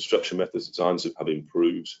 The construction methods, designs have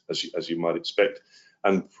improved, as you might expect.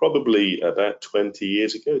 And probably about 20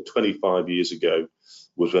 years ago, 25 years ago,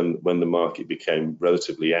 was when the market became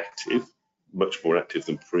relatively active, much more active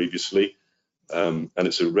than previously. And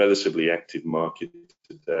it's a relatively active market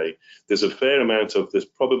today. There's a fair amount of, there's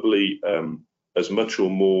probably as much or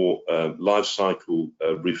more life cycle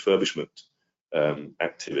refurbishment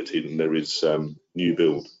activity than there is new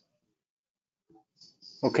build.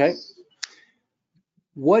 Okay.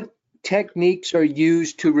 What techniques are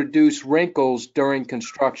used to reduce wrinkles during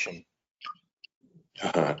construction?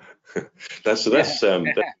 That's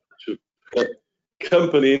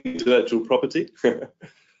company intellectual property.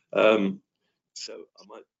 So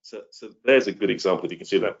there's a good example. If you can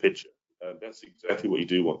see that picture, that's exactly what you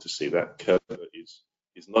do want to see. That cover is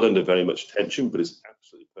not under very much tension, but it's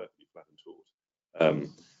absolutely perfectly flat and taut.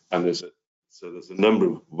 And there's a number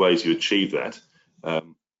of ways you achieve that.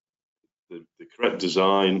 The correct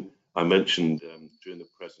design, I mentioned during the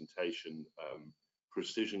presentation,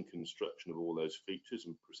 precision construction of all those features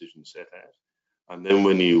and precision set out. And then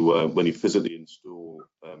when you physically install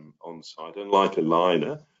on site, unlike a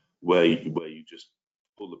liner where you just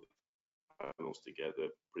pull the panels together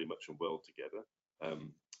pretty much and weld together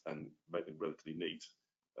and make them relatively neat,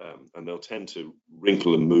 and they'll tend to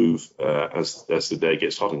wrinkle and move as the day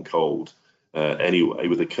gets hot and cold. Anyway,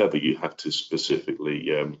 with a cover, you have to specifically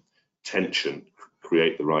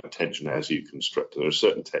create the right tension as you construct. There are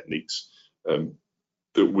certain techniques that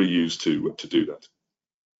we use to do that.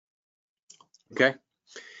 Okay.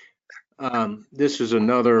 This is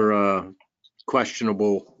another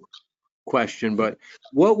questionable question, but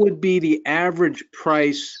what would be the average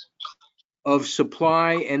price of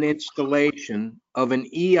supply and installation of an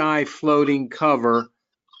EI floating cover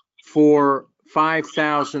for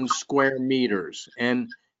 5,000 square meters? And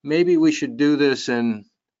maybe we should do this in,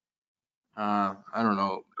 I don't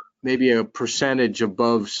know, maybe a percentage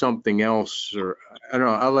above something else, or I don't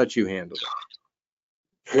know. I'll let you handle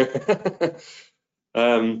it.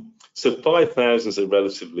 So 5,000 is a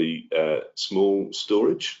relatively small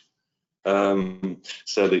storage.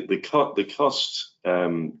 So the cost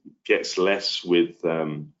gets less with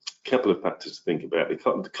a couple of factors to think about.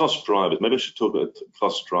 The cost drivers, maybe I should talk about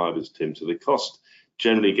cost drivers, Tim. So the cost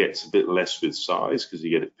generally gets a bit less with size because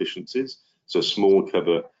you get efficiencies. So a small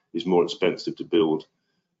cover is more expensive to build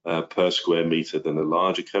per square meter than a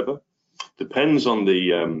larger cover. Depends on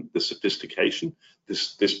the sophistication.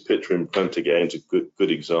 This picture in front again is a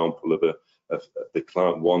good example of the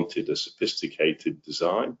client wanted a sophisticated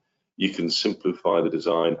design. You can simplify the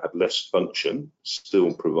design, have less function,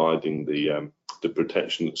 still providing the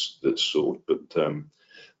protection that's sought, but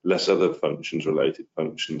less other related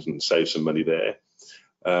functions, and save some money there.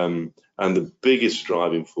 And the biggest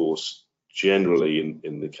driving force generally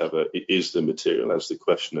in the cover is the material, as the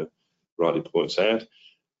questioner rightly points out.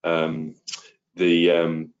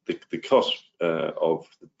 The cost of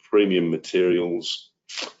the premium materials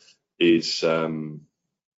is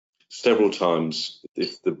several times.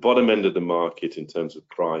 If the bottom end of the market in terms of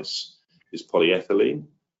price is polyethylene,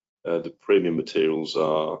 the premium materials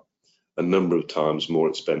are a number of times more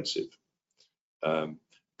expensive.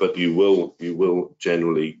 But you will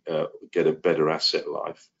generally get a better asset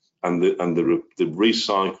life, and the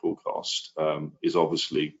recycle cost is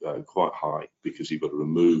obviously quite high because you've got to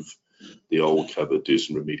remove the old cover, do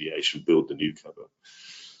some remediation, build the new cover.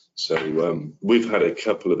 So we've had a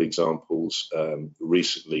couple of examples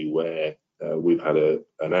recently where we've had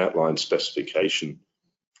an outline specification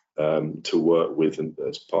to work with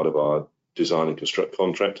as part of our design and construct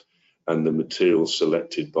contract, and the materials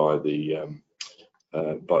selected by the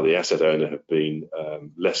asset owner have been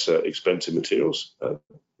lesser expensive materials,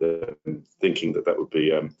 thinking that would be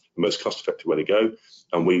the most cost-effective way to go.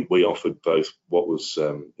 And we offered both what was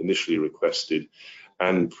initially requested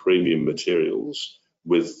and premium materials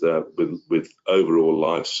with overall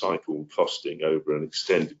life cycle costing over an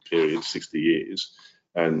extended period, 60 years.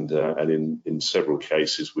 And in several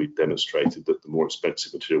cases, we demonstrated that the more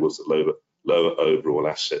expensive material was the lower overall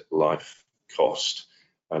asset life cost.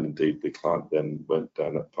 And indeed, the client then went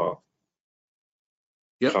down that path.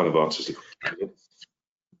 Yep. Kind of answers the question.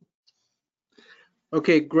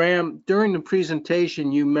 Okay, Graham, during the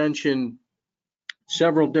presentation, you mentioned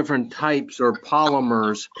several different types or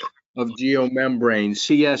polymers of geomembrane,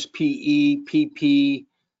 CSPE, PP,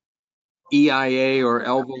 EIA or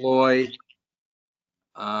Alveoli,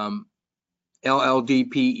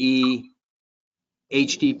 LLDPE,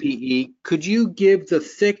 HDPE. Could you give the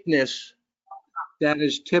thickness that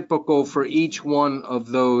is typical for each one of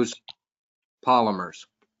those polymers?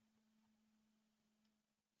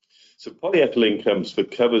 So polyethylene comes for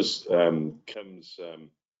covers,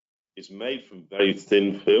 is made from very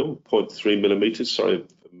thin film, 0.3 millimeters, sorry,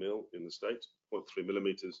 a mil in the States, 0.3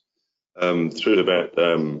 millimeters, through to about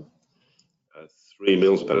 3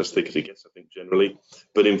 mils, about as thick as it gets, I think, generally.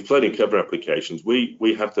 But in floating cover applications,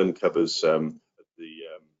 we have done covers at the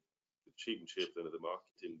cheap and cheap end of the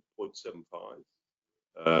market in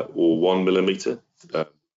 0.75 or 1 millimeter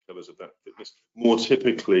covers of that thickness. More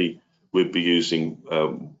typically, we'd be using,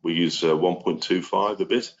 we use 1.25 a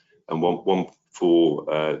bit, and one for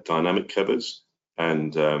dynamic covers,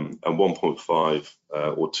 and 1.5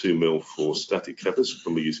 or 2 mil for static covers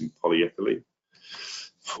when we're using polyethylene.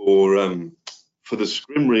 For the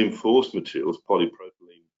scrim reinforced materials,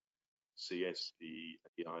 polypropylene, CSPE,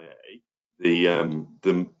 EIA,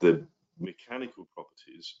 the mechanical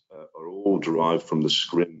properties are all derived from the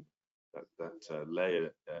scrim, that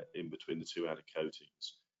layer in between the two outer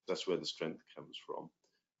coatings. That's where the strength comes from.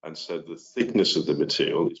 And so the thickness of the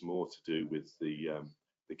material is more to do with the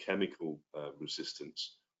chemical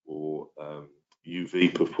resistance or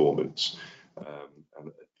UV performance,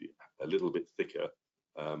 and a little bit thicker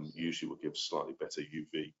usually will give slightly better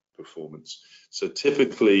UV performance. So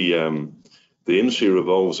typically the industry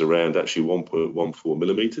revolves around actually 1.14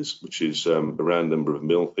 millimeters, which is a round number of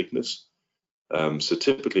mil thickness. So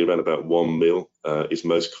typically around about 1 mil is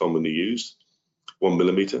most commonly used, 1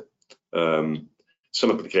 millimeter. Some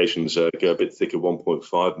applications go a bit thicker,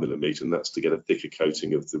 1.5 millimeter, and that's to get a thicker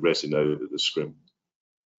coating of the resin over the scrim.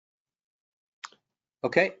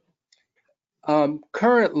 Okay.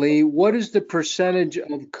 Currently, what is the percentage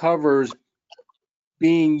of covers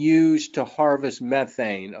being used to harvest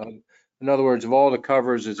methane In other words, of all the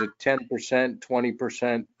covers, is it 10%,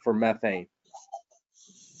 20% for methane?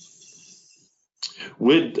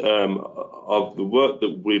 With of the work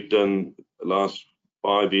that we've done the last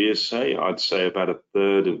 5 years, say, I'd say about a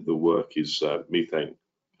third of the work is methane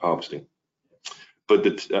harvesting. But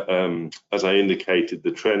as I indicated,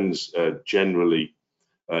 the trends generally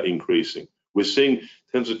increasing. We're seeing, in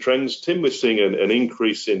terms of trends, Tim, we're seeing an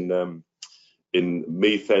increase in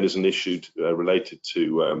methane as an issue related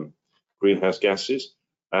to greenhouse gases,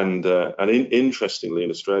 and interestingly,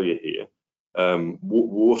 in Australia here,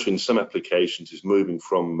 water in some applications is moving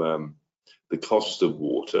from the cost of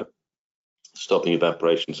water, stopping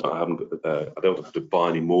evaporation. So I don't have to buy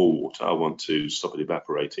any more water. I want to stop it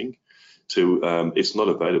evaporating. To it's not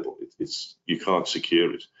available. You can't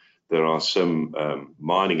secure it. There are some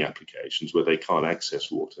mining applications where they can't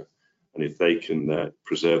access water, and if they can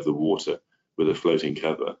preserve the water with a floating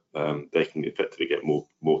cover, they can effectively get more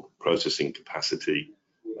processing capacity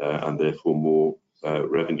and therefore more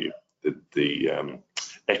revenue. The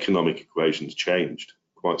economic equation's changed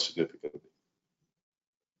quite significantly.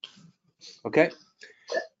 Okay.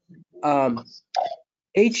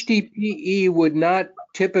 HDPE would not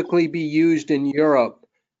typically be used in Europe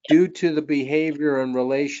due to the behavior in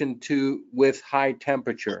relation to with high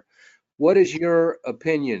temperature. What is your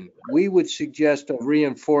opinion? We would suggest a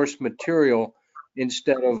reinforced material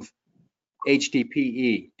instead of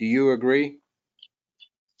HDPE. Do you agree?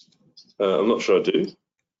 I'm not sure I do. Do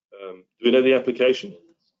we know the application?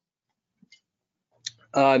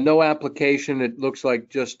 No application. It looks like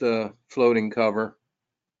just a floating cover.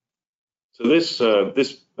 So this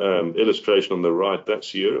illustration on the right,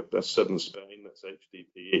 that's Europe, that's southern Spain, that's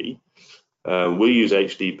HDPE. We use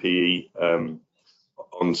HDPE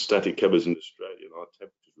on static covers in Australia, and our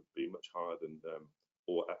temperatures would be much higher than,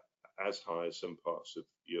 or as high as some parts of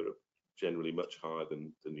Europe, generally much higher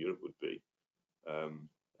than Europe would be.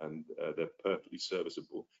 And they're perfectly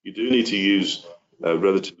serviceable. You do need to use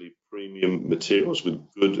relatively premium materials with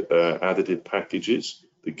good additive packages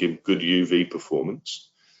that give good UV performance.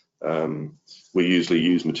 We usually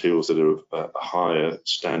use materials that are of a higher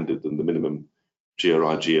standard than the minimum GRI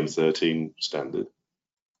GM13 standard.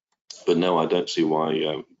 But no, I don't see why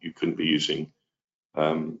you couldn't be using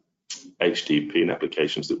HDP in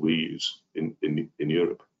applications that we use in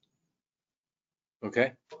Europe.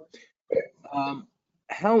 Okay.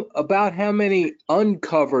 How many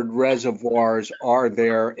uncovered reservoirs are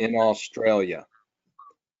there in Australia?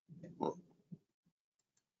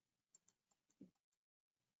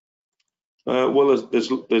 Well,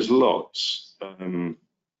 there's lots.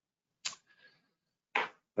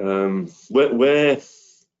 Where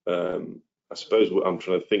I suppose I'm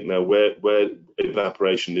trying to think now where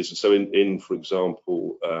evaporation is. So in for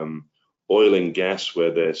example, oil and gas,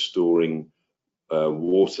 where they're storing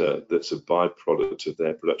water that's a byproduct of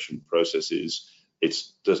their production processes, it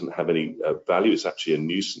doesn't have any value. It's actually a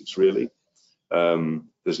nuisance, really.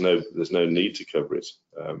 There's no need to cover it.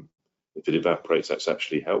 If it evaporates, that's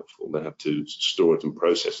actually helpful. They have to store it and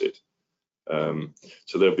process it.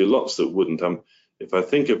 So there'll be lots that wouldn't. If I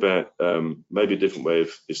think about maybe a different way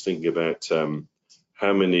is thinking about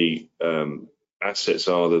how many assets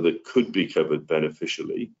are there that could be covered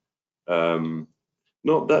beneficially.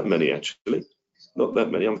 Not that many, actually. Not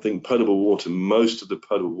that many. I'm thinking potable water. Most of the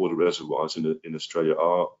potable water reservoirs in Australia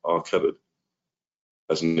are covered,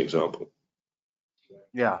 as an example.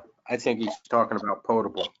 Yeah, I think he's talking about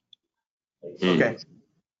potable. Okay.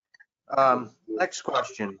 Next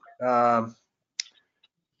question.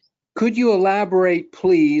 Could you elaborate,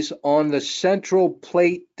 please, on the central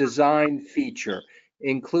plate design feature,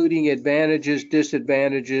 including advantages,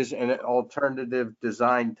 disadvantages, and alternative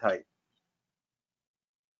design type?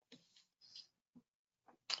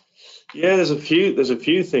 Yeah, there's a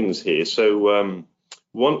few things here. So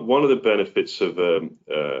one of the benefits of a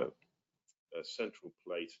central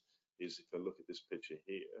plate is, if I look at this picture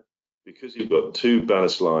here, because you've got two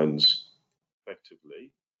ballast lines effectively,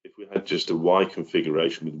 if we had just a Y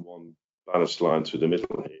configuration with one ballast line through the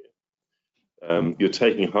middle here, you're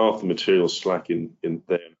taking half the material slack in there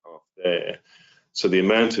and half there. So the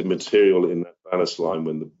amount of material in that ballast line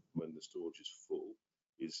when the storage is full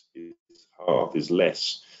is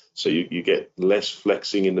less. So you get less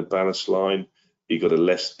flexing in the ballast line. You've got a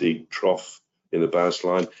less deep trough in the ballast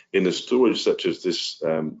line. In the storage such as this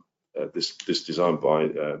this design by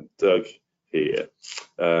Doug here,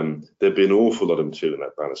 there'd be an awful lot of material in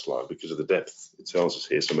that ballast line because of the depth it tells us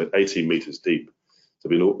here. So I'm at 18 meters deep.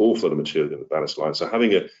 There'd be an awful lot of material in the ballast line. So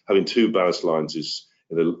having two ballast lines is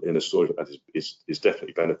in a storage is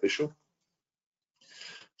definitely beneficial.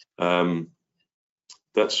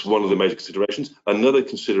 that's one of the major considerations. Another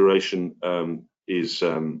consideration is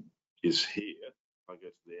here. I go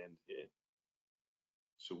to the end here.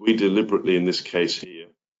 So we deliberately, in this case here,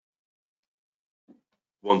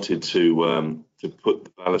 wanted to put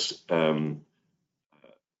the ballast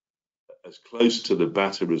as close to the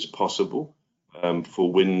batter as possible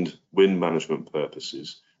for wind management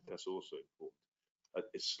purposes. That's also important.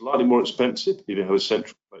 It's slightly more expensive. If you have a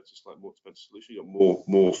central plate, it's a slightly more expensive solution. You've got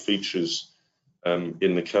more features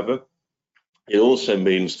in the cover. It also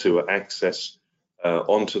means to access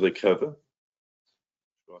onto the cover.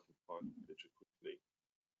 So I can find the picture quickly.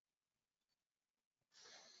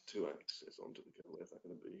 To access onto the cover, where's that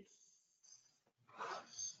going to be?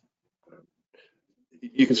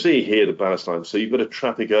 You can see here the ballast line. So you've got to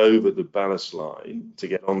traffic over the ballast line to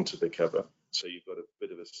get onto the cover. So you've got a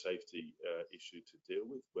bit of a safety issue to deal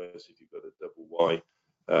with. Whereas if you've got a double Y,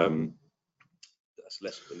 that's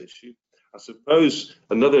less of an issue. I suppose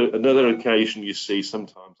another occasion you see,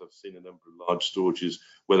 sometimes I've seen a number of large storages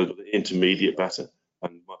where they've got the intermediate batter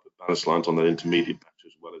and might put ballast lines on the intermediate batter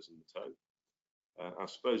as well as in the toe. I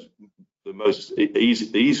suppose the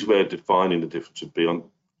easy way of defining the difference would be on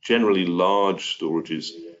generally large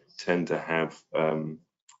storages tend to have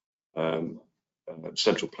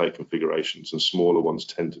central plate configurations, and smaller ones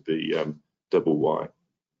tend to be double Y.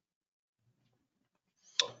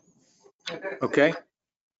 Okay.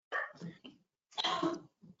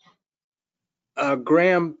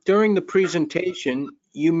 Graham, during the presentation,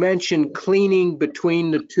 you mentioned cleaning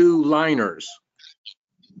between the two liners.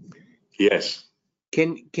 Yes.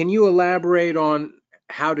 Can you elaborate on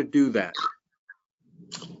how to do that?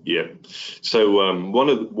 Yeah. So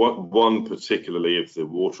one particularly of the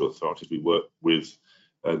water authorities we work with,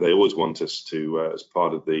 they always want us to, as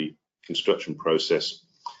part of the construction process,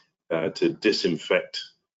 to disinfect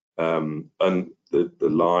the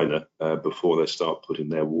liner before they start putting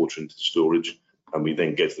their water into the storage, and we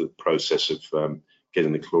then get to the process of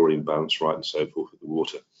getting the chlorine balance right and so forth with the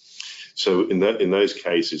water. So in those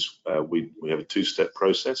cases, we have a two-step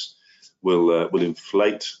process. We'll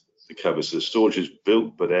inflate the cover, so the storage is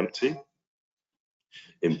built but empty.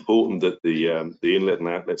 Important that the inlet and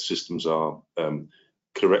outlet systems are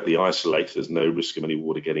correctly isolated. There's no risk of any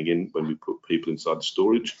water getting in when we put people inside the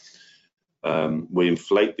storage. We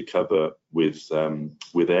inflate the cover with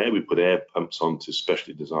air. We put air pumps onto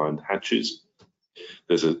specially designed hatches.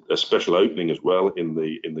 There's a special opening as well in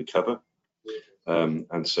the cover,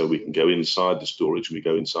 and so we can go inside the storage. We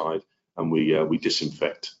go inside and we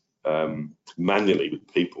disinfect manually with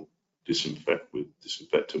people. Disinfect with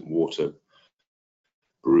disinfectant water,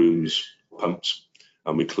 brooms, pumps,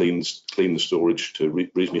 and we clean the storage to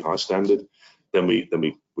reasonably high standard. Then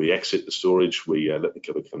we exit the storage, we let the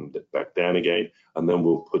cover come back down again, and then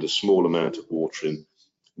we'll put a small amount of water in,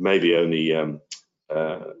 maybe only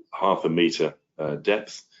half a meter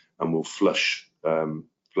depth, and we'll flush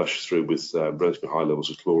through with relatively high levels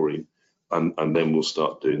of chlorine, and then we'll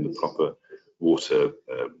start doing the proper water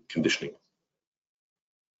conditioning.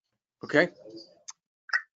 Okay.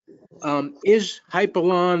 Is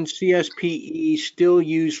Hypalon CSPE still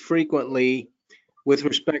used frequently with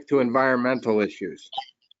respect to environmental issues?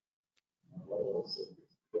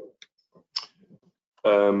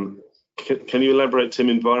 Can you elaborate, Tim,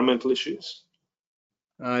 environmental issues?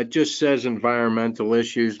 It just says environmental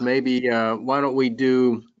issues. Maybe why don't we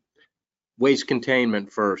do waste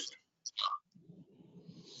containment first?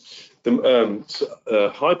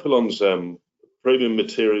 Hypalon's premium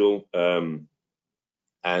material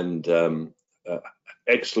and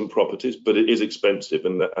excellent properties, but it is expensive,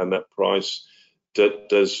 and that price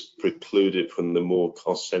does preclude it from the more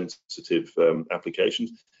cost-sensitive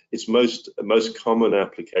applications. Its most common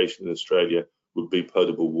application in Australia would be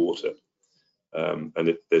potable water,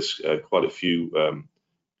 and there's quite a few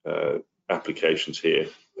applications here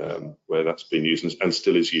where that's been used and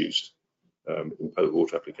still is used in potable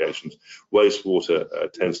water applications.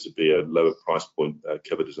 Wastewater tends to be a lower price point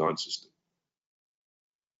cover design system.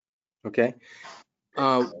 Okay.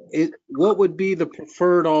 What would be the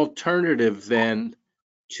preferred alternative then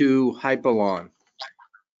to Hypalon?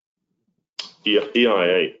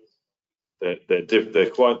 EIA. They're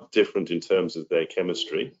quite different in terms of their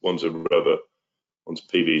chemistry. One's a rubber, one's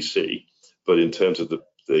PVC, but in terms of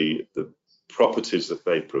the properties that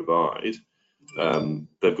they provide,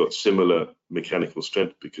 they've got similar mechanical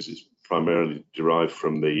strength because it's primarily derived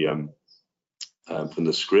from the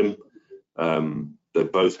scrim. They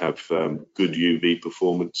both have good UV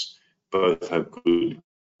performance, both have good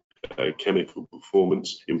chemical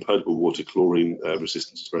performance. In potable water, chlorine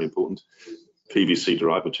resistance is very important. PVC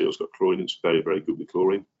derived materials got chlorine. It's very, very good with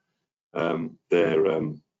chlorine.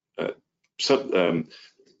 They're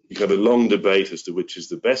you have a long debate as to which is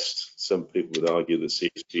the best. Some people would argue that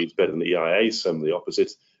CSG is better than EIA, some the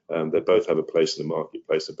opposite. They both have a place in the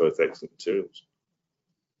marketplace. They're both excellent materials.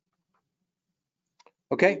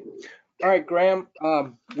 Okay. All right, Graham,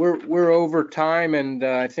 we're over time, and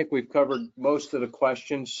I think we've covered most of the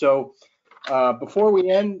questions. So before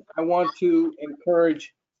we end, I want to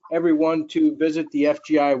encourage everyone to visit the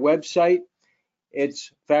FGI website.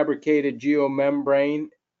 It's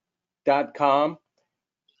fabricatedgeomembrane.com.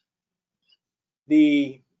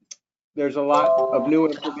 There's a lot of new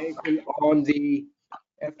information on the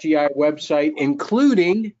FGI website,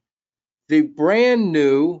 including the brand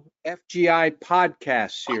new FGI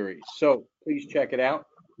podcast series. So please check it out.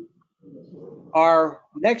 Our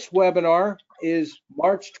next webinar is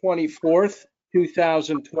March 24th,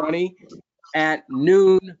 2020 at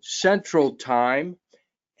noon Central Time.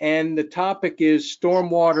 And the topic is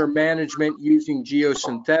stormwater management using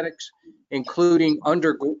geosynthetics, including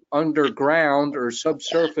underground or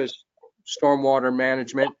subsurface stormwater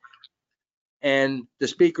management. And the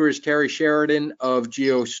speaker is Terry Sheridan of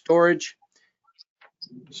GeoStorage.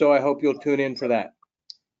 So I hope you'll tune in for that.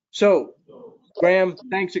 So, Graham,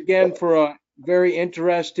 thanks again for a very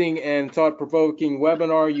interesting and thought-provoking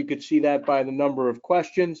webinar. You could see that by the number of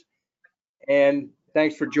questions. And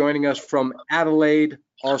thanks for joining us from Adelaide,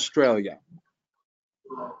 Australia.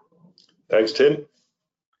 Thanks, Tim.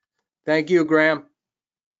 Thank you, Graham.